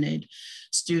underrepresented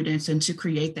students and to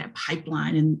create that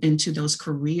pipeline into those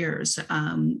careers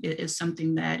is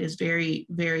something that is very,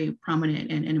 very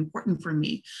prominent and important for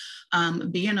me.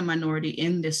 Being a minority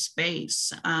in this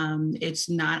space, it's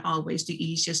not always the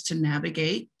easiest to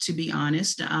navigate, to be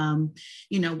honest.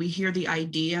 You know, we hear the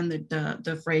idea and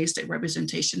the phrase that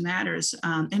representation matters,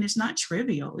 and it's not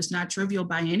trivial. It's not trivial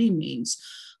by any means.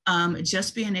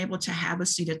 Just being able to have a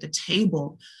seat at the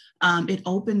table, it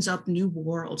opens up new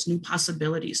worlds, new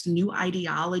possibilities, new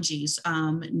ideologies,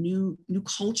 new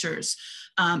cultures,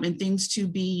 and things to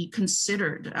be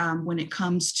considered when it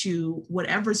comes to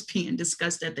whatever's being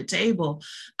discussed at the table.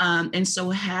 And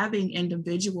so having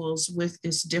individuals with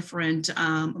this different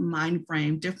mind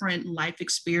frame, different life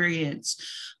experience,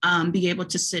 be able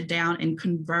to sit down and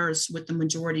converse with the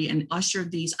majority and usher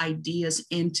these ideas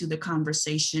into the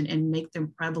conversation and make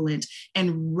them prevalent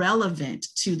and relevant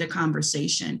to the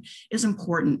conversation is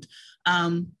important.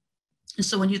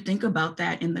 So when you think about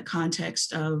that in the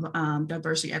context of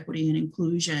diversity, equity, and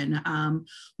inclusion,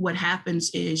 what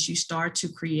happens is you start to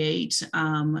create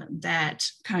that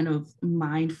kind of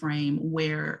mind frame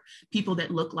where people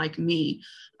that look like me,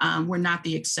 we're not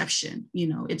the exception, you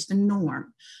know, it's the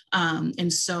norm.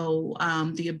 And so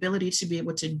the ability to be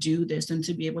able to do this and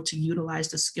to be able to utilize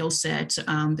the skill set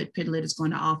that PIDLit is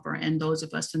going to offer, and those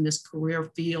of us in this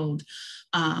career field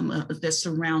that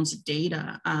surrounds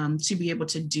data, to be able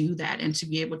to do that and to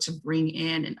be able to bring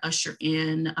in and usher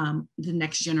in the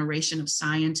next generation of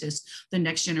scientists, the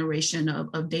next generation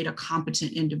of data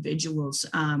competent individuals.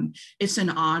 It's an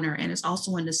honor, and it's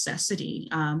also a necessity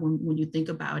when you think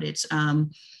about it.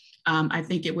 I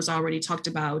think it was already talked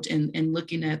about in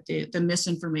looking at the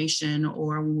misinformation,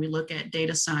 or when we look at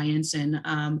data science and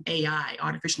AI,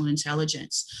 artificial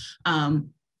intelligence,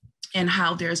 and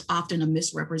how there's often a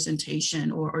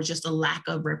misrepresentation or just a lack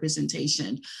of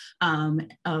representation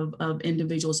of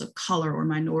individuals of color or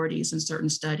minorities in certain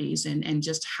studies, and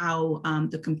just how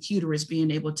the computer is being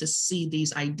able to see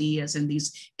these ideas and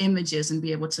these images and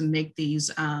be able to make these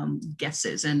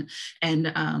guesses and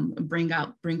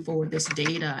bring forward this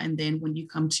data. And then when you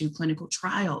come to clinical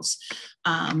trials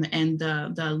and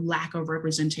the lack of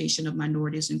representation of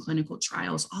minorities in clinical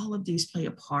trials, all of these play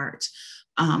a part.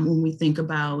 When we think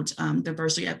about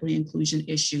diversity, equity, inclusion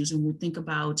issues, and we think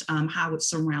about how it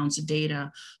surrounds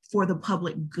data for the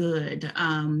public good.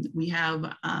 We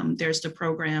have, there's the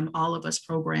program, All of Us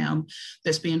program,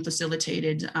 that's being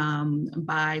facilitated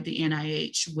by the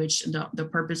NIH, which the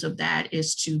purpose of that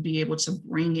is to be able to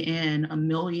bring in 1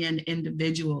 million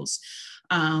individuals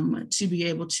to be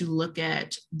able to look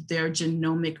at their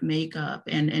genomic makeup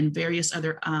and various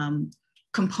other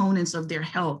components of their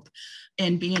health,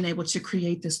 and being able to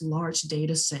create this large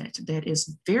data set that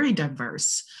is very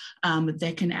diverse,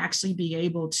 that can actually be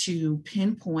able to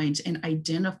pinpoint and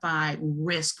identify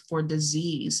risk for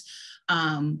disease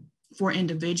for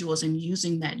individuals, and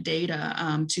using that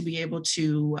data to be able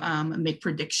to make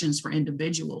predictions for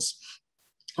individuals.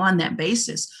 on that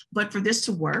basis. But for this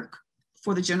to work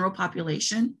for the general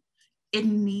population, it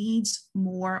needs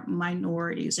more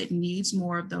minorities. It needs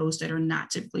more of those that are not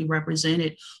typically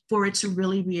represented for it to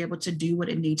really be able to do what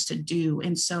it needs to do.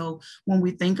 And so when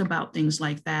we think about things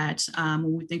like that,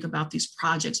 when we think about these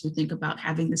projects, we think about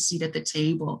having the seat at the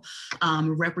table,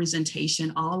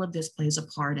 representation, all of this plays a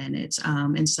part in it.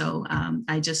 And so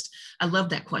I love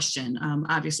that question.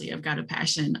 Obviously, I've got a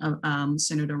passion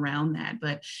centered around that,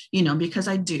 but, you know, because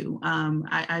I do,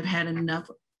 I've had enough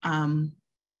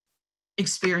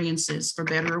experiences, for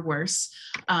better or worse,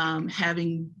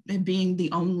 being the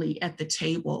only at the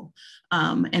table.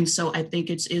 And so I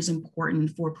think it is important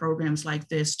for programs like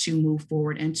this to move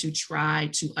forward and to try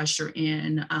to usher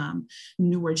in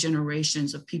newer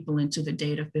generations of people into the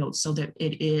data field so that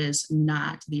it is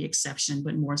not the exception,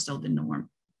 but more so the norm.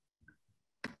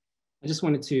 I just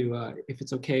wanted to, if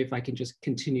it's okay, if I can just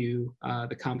continue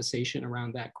the conversation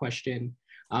around that question.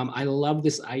 I love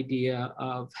this idea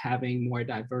of having more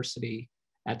diversity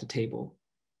at the table,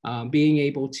 being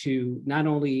able to not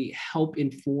only help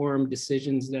inform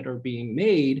decisions that are being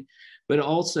made, but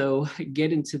also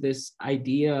get into this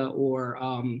idea or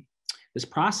this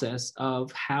process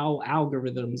of how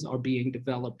algorithms are being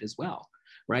developed as well.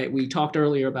 Right? We talked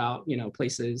earlier about, you know,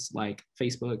 places like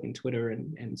Facebook and Twitter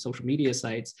and social media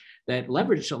sites that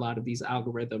leverage a lot of these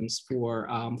algorithms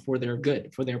for their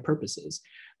good, for their purposes.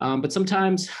 But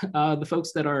sometimes the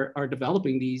folks that are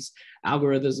developing these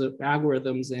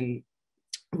algorithms and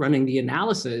running the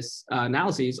analyses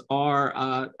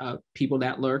are people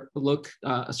that look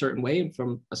a certain way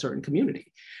from a certain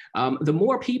community. The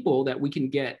more people that we can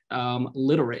get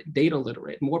literate, data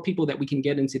literate, more people that we can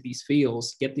get into these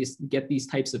fields, get these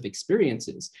types of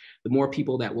experiences, the more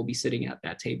people that will be sitting at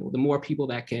that table, the more people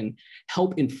that can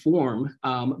help inform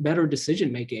better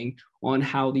decision making on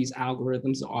how these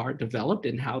algorithms are developed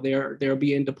and how they're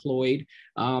being deployed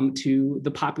to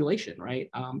the population, right?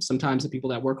 Sometimes the people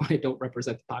that work on it don't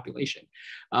represent the population.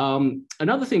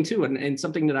 Another thing too, and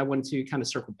something that I wanted to kind of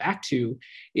circle back to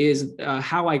is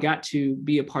how I got to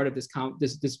be a part of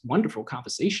this wonderful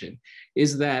conversation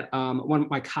is that one of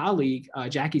my colleague,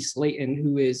 Jackie Slayton,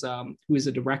 who is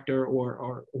a director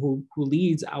or who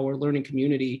leads our learning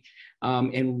community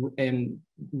and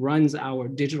runs our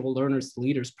Digital Learners to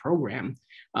Leaders program,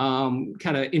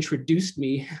 kind of introduced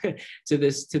me to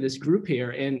this group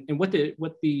here. And what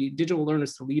the Digital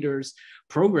Learners to Leaders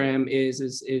program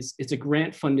is it's a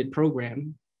grant funded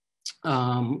program.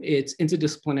 It's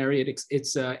interdisciplinary,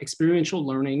 it's experiential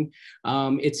learning.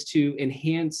 It's to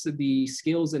enhance the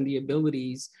skills and the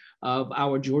abilities of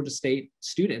our Georgia State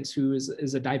students, who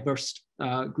is a diverse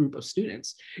group of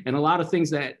students. And a lot of things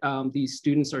that these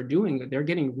students are doing, they're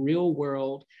getting real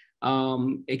world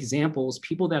examples,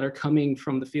 people that are coming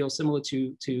from the field similar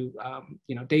to you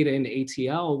know, data and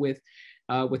ATL with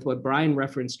what Brian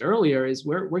referenced earlier, is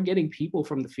we're getting people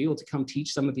from the field to come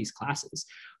teach some of these classes.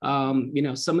 You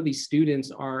know, some of these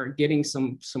students are getting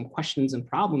some questions and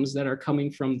problems that are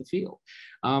coming from the field.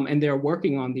 And they're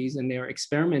working on these and they're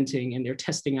experimenting and they're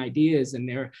testing ideas and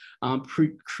they're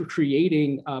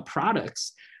creating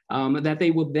products that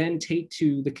they will then take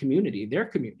to the community, their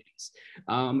communities,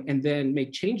 and then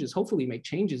make changes, hopefully make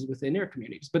changes within their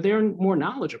communities. But they're more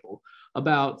knowledgeable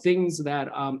about things that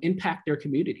impact their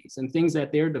communities and things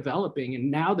that they're developing. And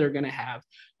now they're going to have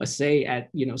a say at,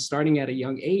 you know, starting at a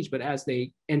young age, but as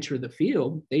they enter the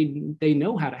field, they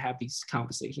know how to have these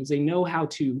conversations. They know how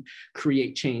to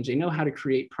create change. They know how to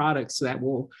create products that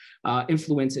will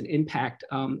influence and impact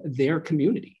their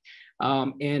community.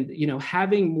 And, you know,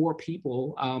 having more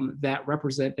people that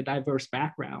represent a diverse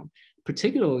background,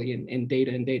 particularly in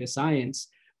data and data science,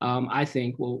 I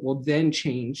think will then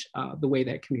change the way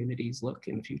that communities look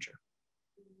in the future.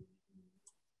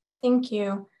 Thank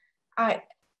you. I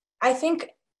think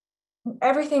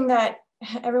everything that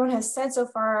everyone has said so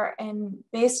far, and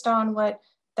based on what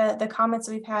the comments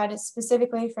we've had,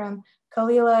 specifically from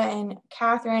Kalila and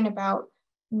Catherine, about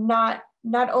not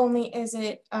only is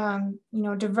it you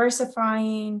know,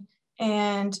 diversifying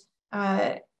and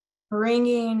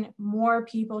bringing more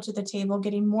people to the table,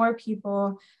 getting more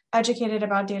people educated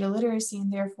about data literacy,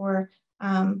 and therefore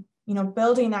you know,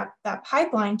 building that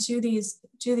pipeline to these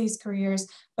careers,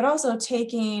 but also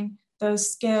taking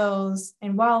those skills,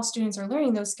 and while students are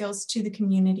learning those skills, to the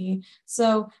community.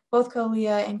 So both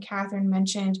Kalia and Catherine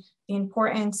mentioned the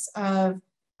importance of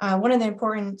one of the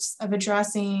importance of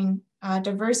addressing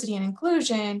diversity and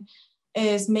inclusion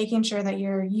is making sure that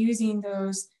you're using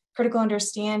those critical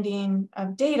understanding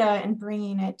of data and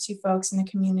bringing it to folks in the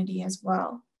community as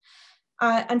well.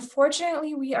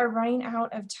 Unfortunately, we are running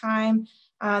out of time.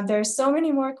 There's so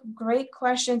many more great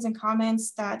questions and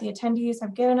comments that the attendees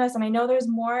have given us, and I know there's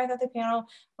more that the panel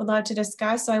would love to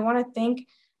discuss. So I want to thank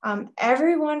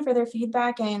everyone for their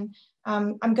feedback, and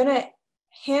I'm going to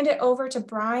hand it over to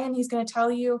Brian. He's going to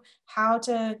tell you how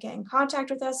to get in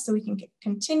contact with us so we can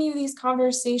continue these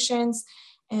conversations.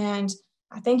 And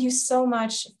thank you so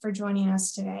much for joining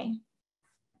us today.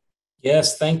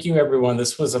 Yes, thank you, everyone.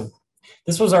 This was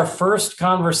our first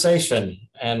conversation,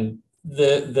 and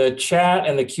the chat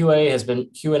and the Q&A has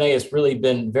really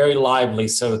been very lively.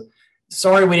 So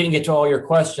sorry we didn't get to all your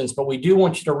questions, but we do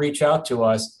want you to reach out to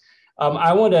us.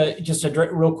 I want to just address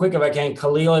real quick, if I can,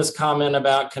 Khalila's comment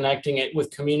about connecting it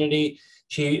with community.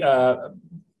 She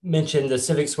mentioned the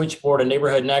Civic Switchboard and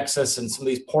Neighborhood Nexus and some of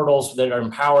these portals that are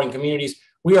empowering communities.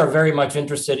 We are very much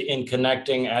interested in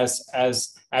connecting, as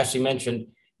Ashley mentioned,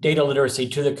 data literacy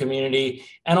to the community,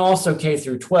 and also K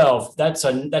through 12. That's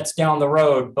down the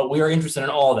road, but we are interested in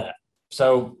all that.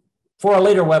 So for a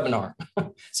later webinar.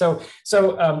 So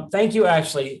thank you,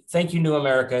 Ashley. Thank you, New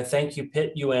America. Thank you,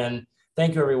 Pitt UN.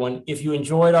 Thank you, everyone. If you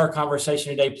enjoyed our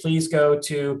conversation today, please go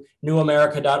to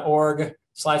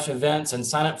newamerica.org/events and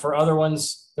sign up for other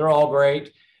ones. They're all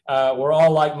great. We're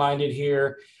all like-minded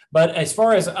here. But as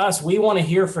far as us, we want to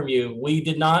hear from you. We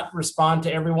did not respond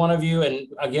to every one of you. And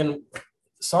again,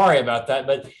 sorry about that,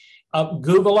 but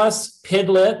Google us,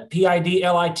 PIDLit,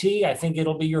 P-I-D-L-I-T. I think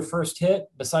it'll be your first hit.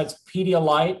 Besides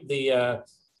PIDLit,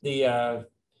 the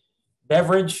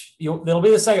beverage, it'll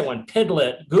be the second one,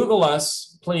 PIDLit. Google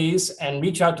us, please, and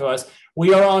reach out to us.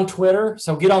 We are on Twitter,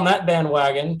 so get on that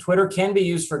bandwagon. Twitter can be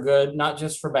used for good, not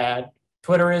just for bad.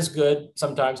 Twitter is good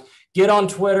sometimes. Get on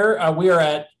Twitter. We are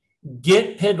at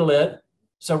GetPIDLit,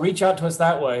 so reach out to us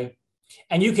that way.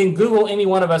 And you can Google any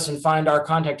one of us and find our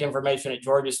contact information at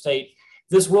Georgia State.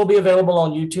 This will be available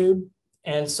on YouTube.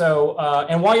 And so,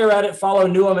 and while you're at it, follow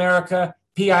New America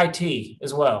PIT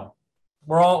as well.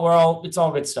 It's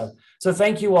all good stuff. So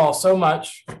thank you all so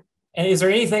much. And is there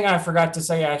anything I forgot to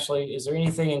say, Ashley? Is there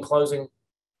anything in closing?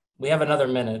 We have another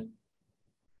minute.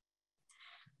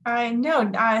 No,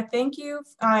 thank you.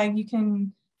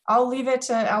 I'll leave it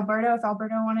to Alberto if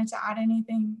Alberto wanted to add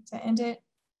anything to end it.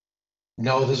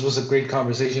 No, this was a great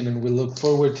conversation, and we look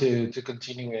forward to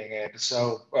continuing it.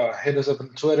 So hit us up on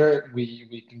Twitter.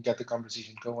 We can get the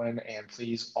conversation going, and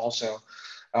please also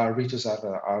reach us out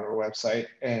on our website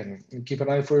and keep an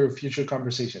eye for future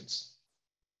conversations.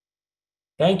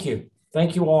 Thank you.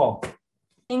 Thank you all.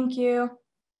 Thank you.